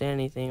don't understand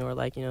anything, or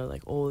like,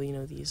 like, oh,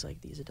 these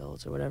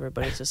adults or whatever.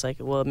 But it's just like,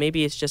 well,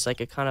 maybe it's just like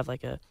a kind of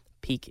like a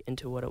peek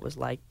into what it was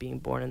like being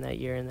born in that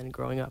year and then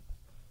growing up.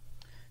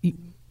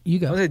 You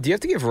go. Do you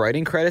have to give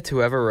writing credit to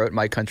whoever wrote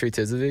My Country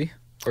 'Tis of Thee?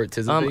 Or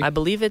 'Tis of Thee? I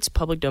believe it's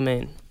public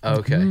domain. Oh,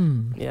 okay.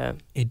 Yeah.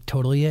 It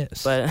totally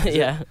is. But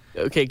yeah,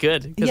 okay,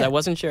 good, because Yeah. I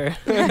wasn't sure.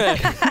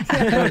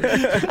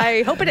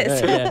 I hope it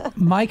is. Yeah.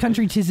 My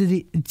Country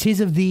 'Tis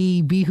of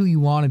Thee, Be Who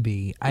You Want to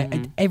Be.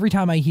 Every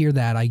time I hear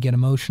that, I get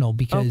emotional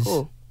because Oh,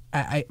 cool.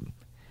 I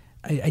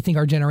think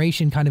our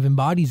generation kind of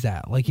embodies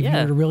that. Like if you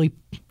Yeah. were to really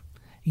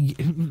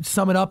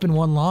sum it up in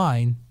one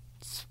line,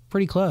 it's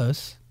pretty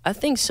close. I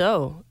think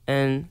so.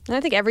 And And I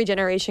think every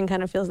generation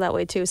kind of feels that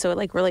way too, so it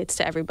like relates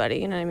to everybody,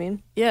 you know what I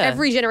mean? Yeah.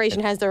 Every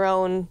generation has their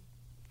own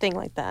thing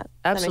like that.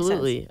 That makes sense.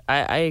 absolutely,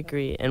 I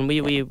agree. And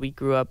we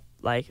grew up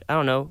like, I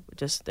don't know,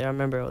 just I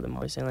remember them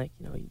always saying like,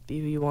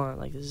 be who you want,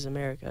 like this is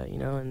America,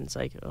 and it's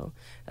like, oh,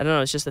 I don't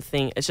know, it's just a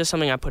thing. It's just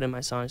something I put in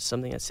my song. It's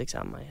something that sticks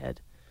out in my head.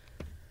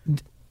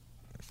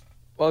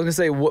 Well, I was going to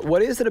say,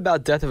 what is it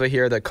about Death of a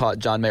Hero that caught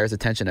John Mayer's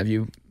attention? Have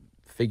you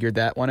figured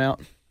that one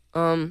out?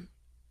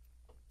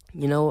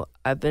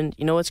 I've been,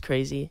 what's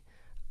crazy?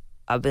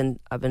 I've been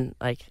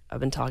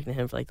talking to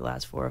him for like the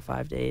last 4 or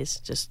 5 days,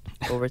 just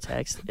over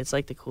text. It's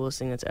like the coolest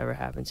thing that's ever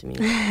happened to me.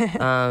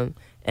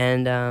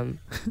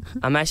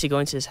 I'm actually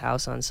going to his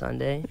house on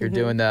Sunday. You're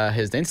doing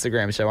his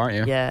Instagram show, aren't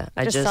you? Yeah,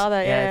 I Just saw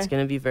that, yeah. It's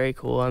gonna be very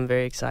cool. I'm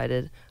very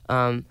excited.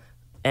 And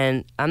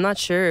I'm not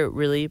sure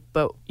really,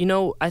 but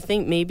I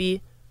think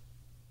maybe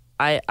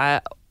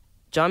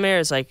John Mayer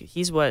is like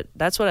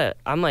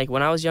I'm like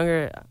when I was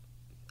younger.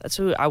 That's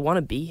who I want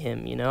to be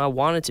him, I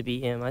wanted to be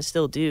him. I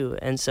still do.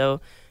 And so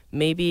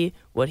maybe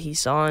what he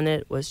saw in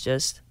it was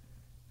just,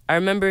 I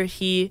remember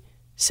he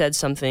said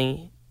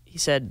something. He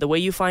said, the way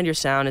you find your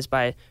sound is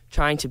by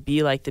trying to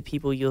be like the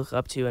people you look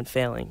up to and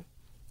failing.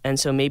 And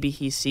so maybe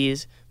he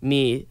sees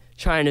me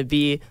trying to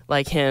be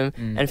like him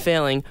and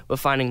failing, but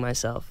finding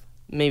myself.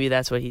 Maybe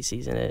that's what he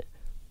sees in it.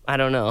 I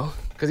don't know.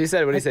 Because he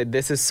said,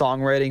 this is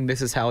songwriting,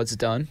 this is how it's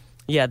done.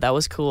 Yeah, that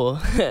was cool.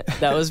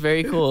 That was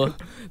very cool.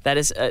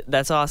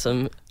 That's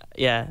awesome.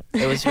 Yeah,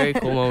 it was a very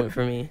cool moment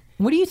for me.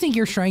 What do you think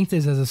your strength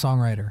is as a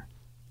songwriter?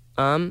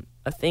 I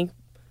think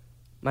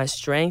my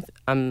strength.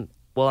 I'm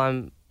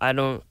trying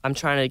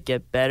to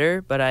get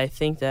better, but I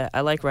think that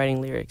I like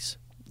writing lyrics.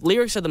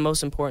 Lyrics are the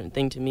most important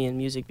thing to me in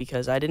music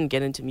because I didn't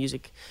get into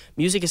music.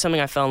 Music is something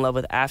I fell in love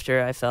with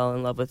after I fell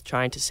in love with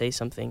trying to say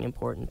something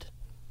important.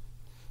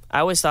 I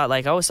always thought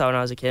when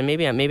I was a kid,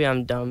 maybe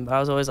I'm dumb, but I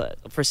was always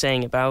for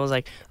saying it. But I was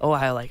like, oh,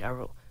 I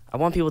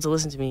want people to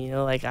listen to me.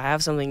 Like I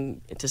have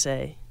something to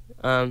say.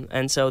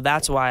 And so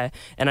that's why.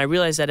 And I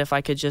realized that if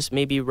I could just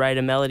maybe write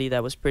a melody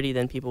that was pretty,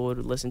 then people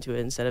would listen to it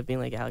instead of being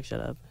like, Alex,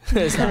 shut up.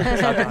 Stop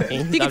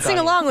talking. You can sing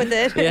along with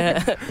it.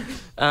 Yeah.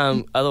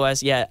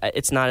 Otherwise, yeah,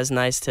 it's not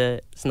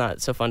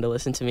so fun to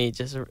listen to me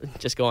just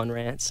go on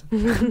rants.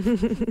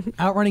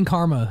 Outrunning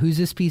Karma. Who's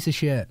this piece of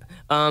shit?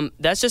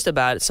 That's just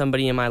about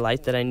somebody in my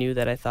life that I knew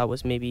that I thought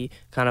was maybe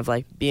kind of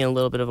like being a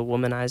little bit of a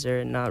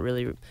womanizer and not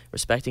really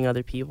respecting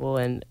other people,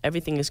 and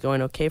everything is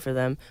going okay for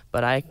them,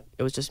 but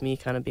it was just me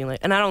kind of being like,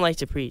 and I don't like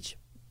to preach,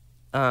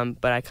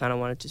 but I kind of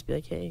want to just be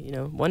like, hey,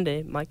 one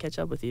day might catch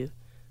up with you.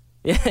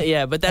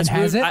 Yeah, but that's and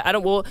has rude. it? I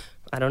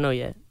don't know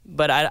yet,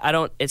 but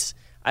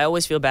I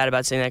always feel bad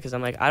about saying that because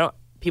I'm like,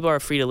 people are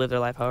free to live their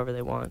life however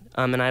they want,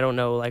 and I don't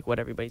know like what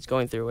everybody's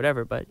going through or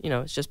whatever, but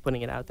it's just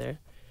putting it out there.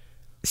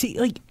 See,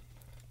 like,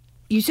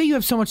 you say you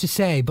have so much to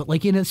say, but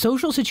like in a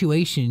social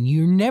situation,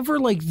 you're never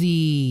like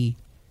the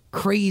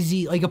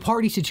crazy, like a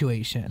party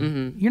situation.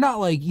 Mm-hmm.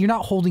 You're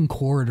not holding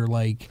court or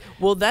like.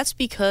 Well, that's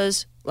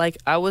because like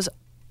I was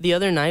the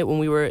other night when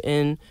we were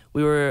in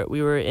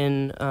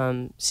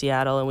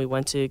Seattle and we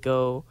went to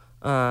go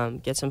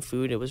get some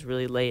food. It was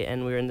really late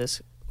and we were in this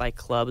like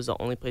club is the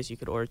only place you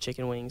could order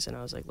chicken wings, and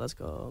I was like, let's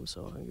go, I'm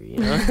so hungry, you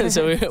know.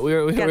 So we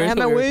were Gotta have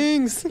my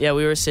wings. Yeah,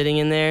 we were sitting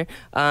in there,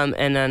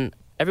 and then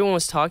everyone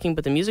was talking,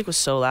 but the music was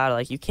so loud,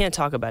 like you can't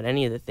talk about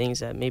any of the things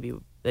that maybe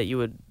that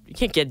you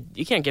can't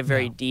get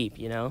very deep,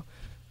 you know.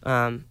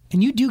 And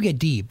you do get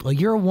deep. Like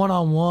you're a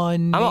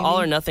one-on-one. I'm an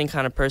all or nothing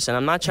kind of person.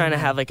 I'm not trying to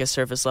have like a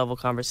surface level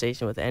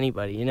conversation with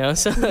anybody, you know.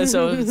 So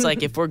it's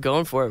like if we're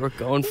going for it, we're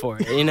going for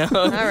it, you know.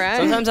 All right.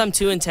 Sometimes I'm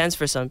too intense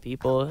for some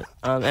people,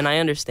 and I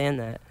understand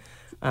that.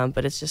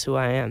 But it's just who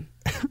I am.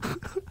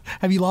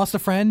 Have you lost a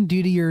friend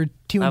due to your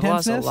too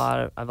intenseness?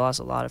 I've lost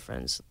a lot of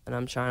friends, and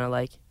I'm trying to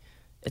like.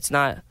 It's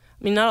not.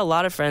 I mean, not a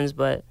lot of friends,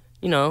 but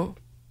you know.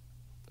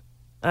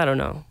 I don't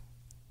know.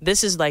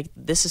 This is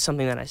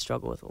something that I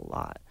struggle with a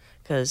lot.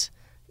 Because,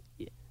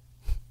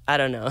 I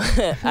don't know,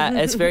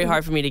 it's very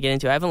hard for me to get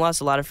into. I haven't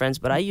lost a lot of friends,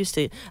 but I used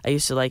to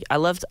like, I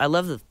love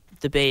the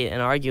debate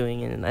and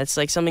arguing, and it's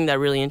like something that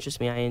really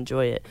interests me. I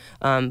enjoy it.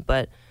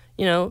 But,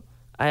 you know,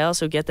 I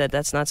also get that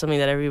that's not something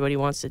that everybody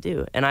wants to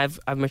do, and I've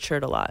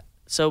matured a lot.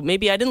 So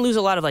maybe I didn't lose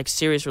a lot of like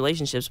serious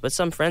relationships, but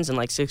some friends in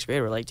like 6th grade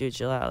were like, dude,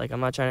 chill out. Like, I'm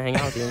not trying to hang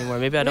out with you anymore.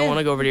 Maybe I don't want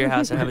to go over to your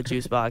house and have a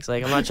juice box.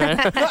 Like, I'm not trying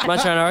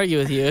to argue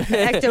with you.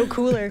 Ecto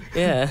cooler.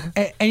 Yeah.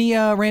 Any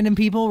random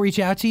people reach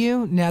out to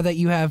you now that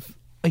you have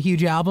a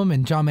huge album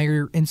and John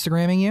Mayer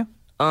Instagramming you?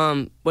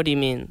 What do you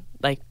mean?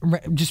 Like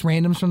just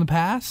randoms from the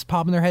past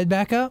popping their head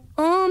back up?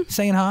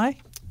 Saying hi?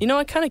 You know,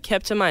 I kind of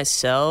kept to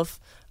myself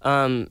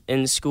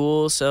in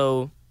school,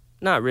 so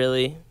not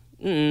really.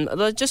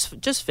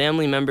 Just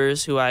family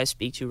members who I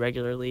speak to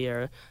regularly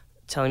are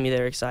telling me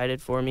they're excited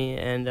for me,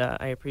 and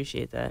I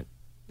appreciate that.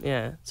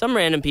 Yeah, some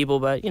random people,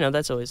 but you know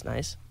that's always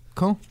nice.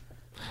 Cool.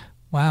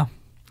 Wow.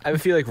 I have a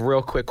few like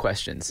real quick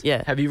questions.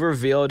 Yeah. Have you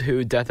revealed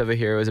who Death of a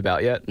Hero is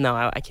about yet? No,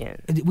 I can't.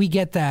 We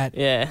get that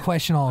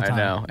question all the time.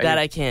 I know. That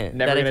I can't.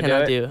 Never that I gonna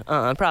cannot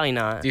do. Probably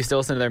not. Do you still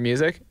listen to their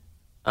music?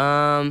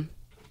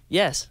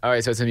 Yes. All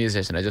right, so it's a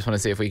musician. I just want to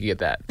see if we could get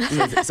that.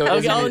 So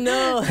Okay, oh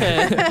no.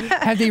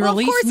 Have they Well, of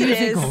released course it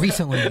music is.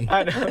 recently?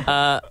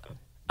 I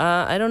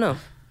don't know.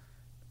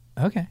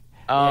 Okay.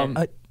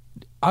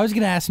 I was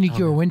going to ask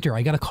Nuclear Winter.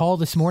 I got a call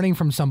this morning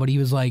from somebody who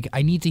was like,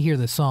 I need to hear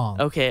this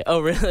song. Okay. Oh,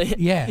 really?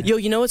 Yeah. Yo,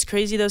 you know what's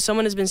crazy though?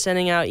 Someone has been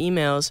sending out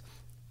emails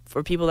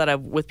for people that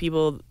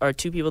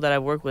two people that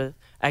I've worked with.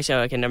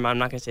 Actually, okay, never mind. I'm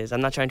not gonna say this. I'm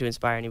not trying to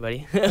inspire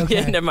anybody.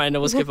 Okay, never mind.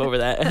 We'll skip over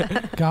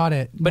that. Got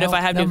it. But if I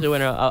have Nuclear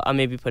Winter, I'll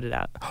maybe put it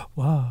out.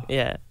 Whoa.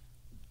 Yeah.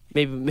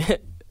 Maybe.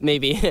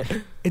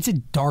 It's a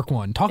dark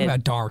one. Talk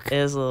about dark. It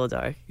is a little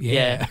dark.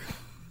 Yeah.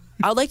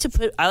 I like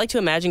to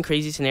imagine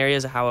crazy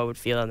scenarios of how I would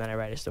feel, and then I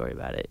write a story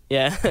about it.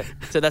 Yeah.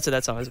 So that's what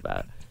that song is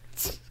about.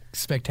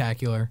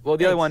 Spectacular. Well,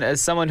 the other one,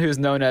 as someone who's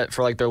known it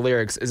for like their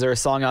lyrics, is there a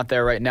song out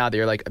there right now that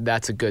you're like,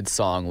 that's a good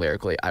song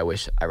lyrically? I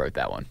wish I wrote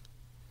that one.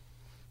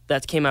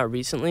 That came out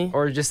recently.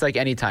 Or just like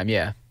anytime,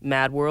 yeah.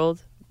 Mad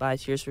World by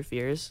Tears for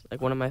Fears,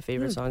 like one of my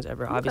favorite songs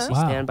ever. Obviously,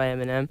 Wow. Stand by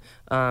Eminem.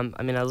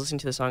 I mean, I was listening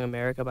to the song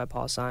America by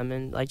Paul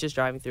Simon. Like just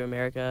driving through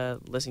America,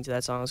 listening to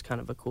that song was kind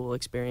of a cool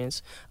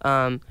experience.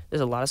 There's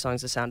a lot of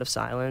songs. The Sound of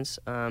Silence.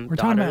 We're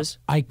talking about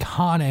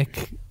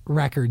iconic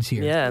records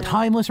here. Yeah.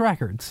 Timeless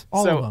records.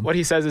 All So of them. what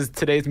he says is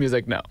today's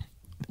music, no.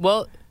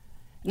 Well,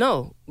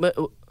 no, but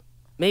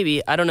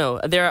maybe I don't know.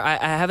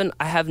 I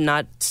have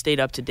not stayed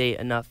up to date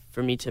enough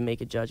for me to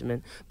make a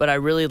judgment. But I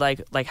really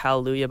like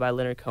Hallelujah by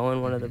Leonard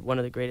Cohen, one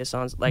of the greatest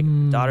songs. Like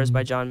Daughters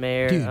by John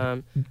Mayer.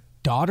 Dude,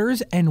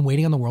 Daughters and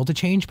Waiting on the World to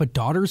Change, but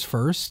Daughters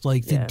first.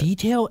 Like the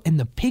detail and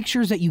the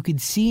pictures that you could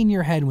see in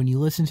your head when you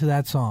listen to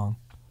that song.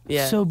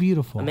 Yeah, So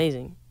beautiful.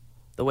 amazing.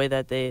 The way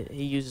that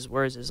he uses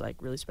words is like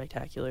really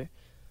spectacular.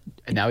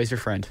 And now he's your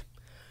friend.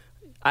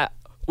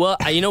 Well,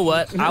 you know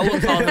what? I will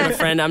call him a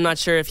friend. I'm not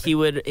sure if he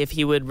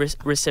would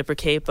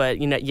reciprocate, but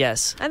you know,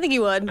 yes. I think he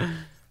would.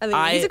 I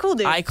think he's a cool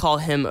dude. I call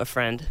him a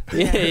friend.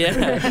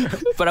 Yeah.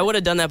 But I would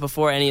have done that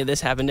before any of this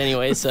happened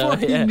anyway. So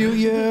Fucking yeah. knew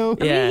you.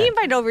 I mean, Yeah. he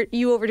invited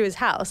you over to his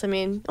house. I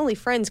mean, only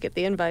friends get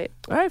the invite.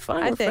 All right,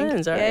 fine. I We're think.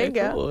 friends. All There right, you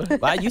go. cool.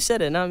 Wow, you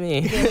said it, not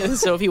me.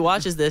 So if he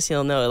watches this,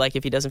 he'll know. Like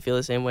if he doesn't feel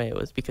the same way, it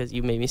was because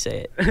you made me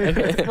say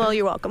it. Well,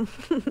 you're welcome.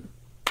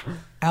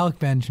 Alec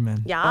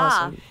Benjamin. Yeah.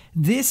 Awesome.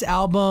 This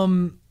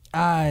album,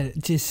 I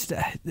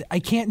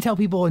can't tell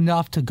people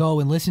enough to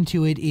go and listen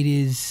to it. It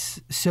is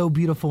so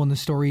beautiful, and the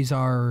stories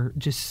are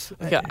just.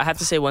 Okay, I have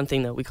to say one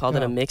thing though. We called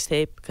it a Go.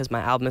 mixtape because my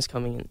album is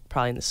coming in,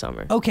 probably in the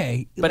summer.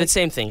 Okay, But it's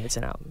same thing. It's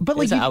an album. But,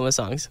 like, it's an you- album of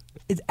songs.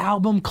 it's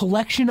album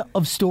collection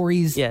of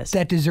stories Yes.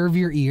 that deserve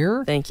your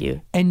ear. Thank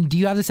you. And do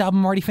you have this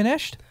album already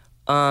finished?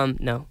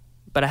 No,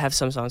 but I have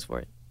some songs for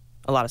it.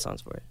 A lot of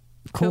songs for it.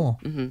 Cool.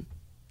 Mm-hmm.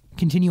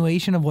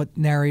 Continuation of what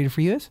narrated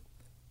for you is?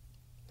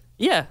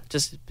 Yeah,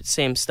 just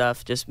same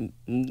stuff, just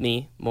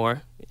me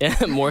more. Yeah,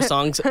 more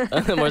songs,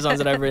 more songs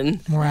that I've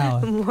written. More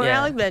Alec. More Yeah.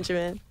 Alec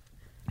Benjamin.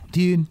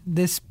 Dude,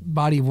 this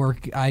body of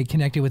work, I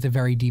connected with it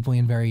very deeply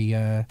and very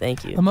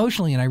Thank you.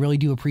 emotionally, and I really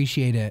do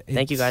appreciate it.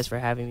 Thank you guys for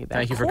having me back.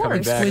 Thank you for coming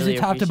course. back. Exquisite Really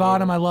top to appreciate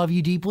bottom. it. I love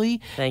you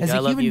deeply. Thank as you. a I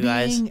love human you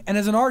guys. being and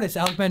as an artist,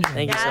 Alec Benjamin.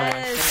 Thank you so much.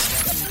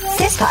 Yes.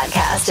 This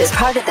podcast is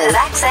part of the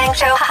Zach Sang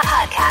Show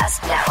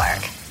podcast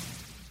network.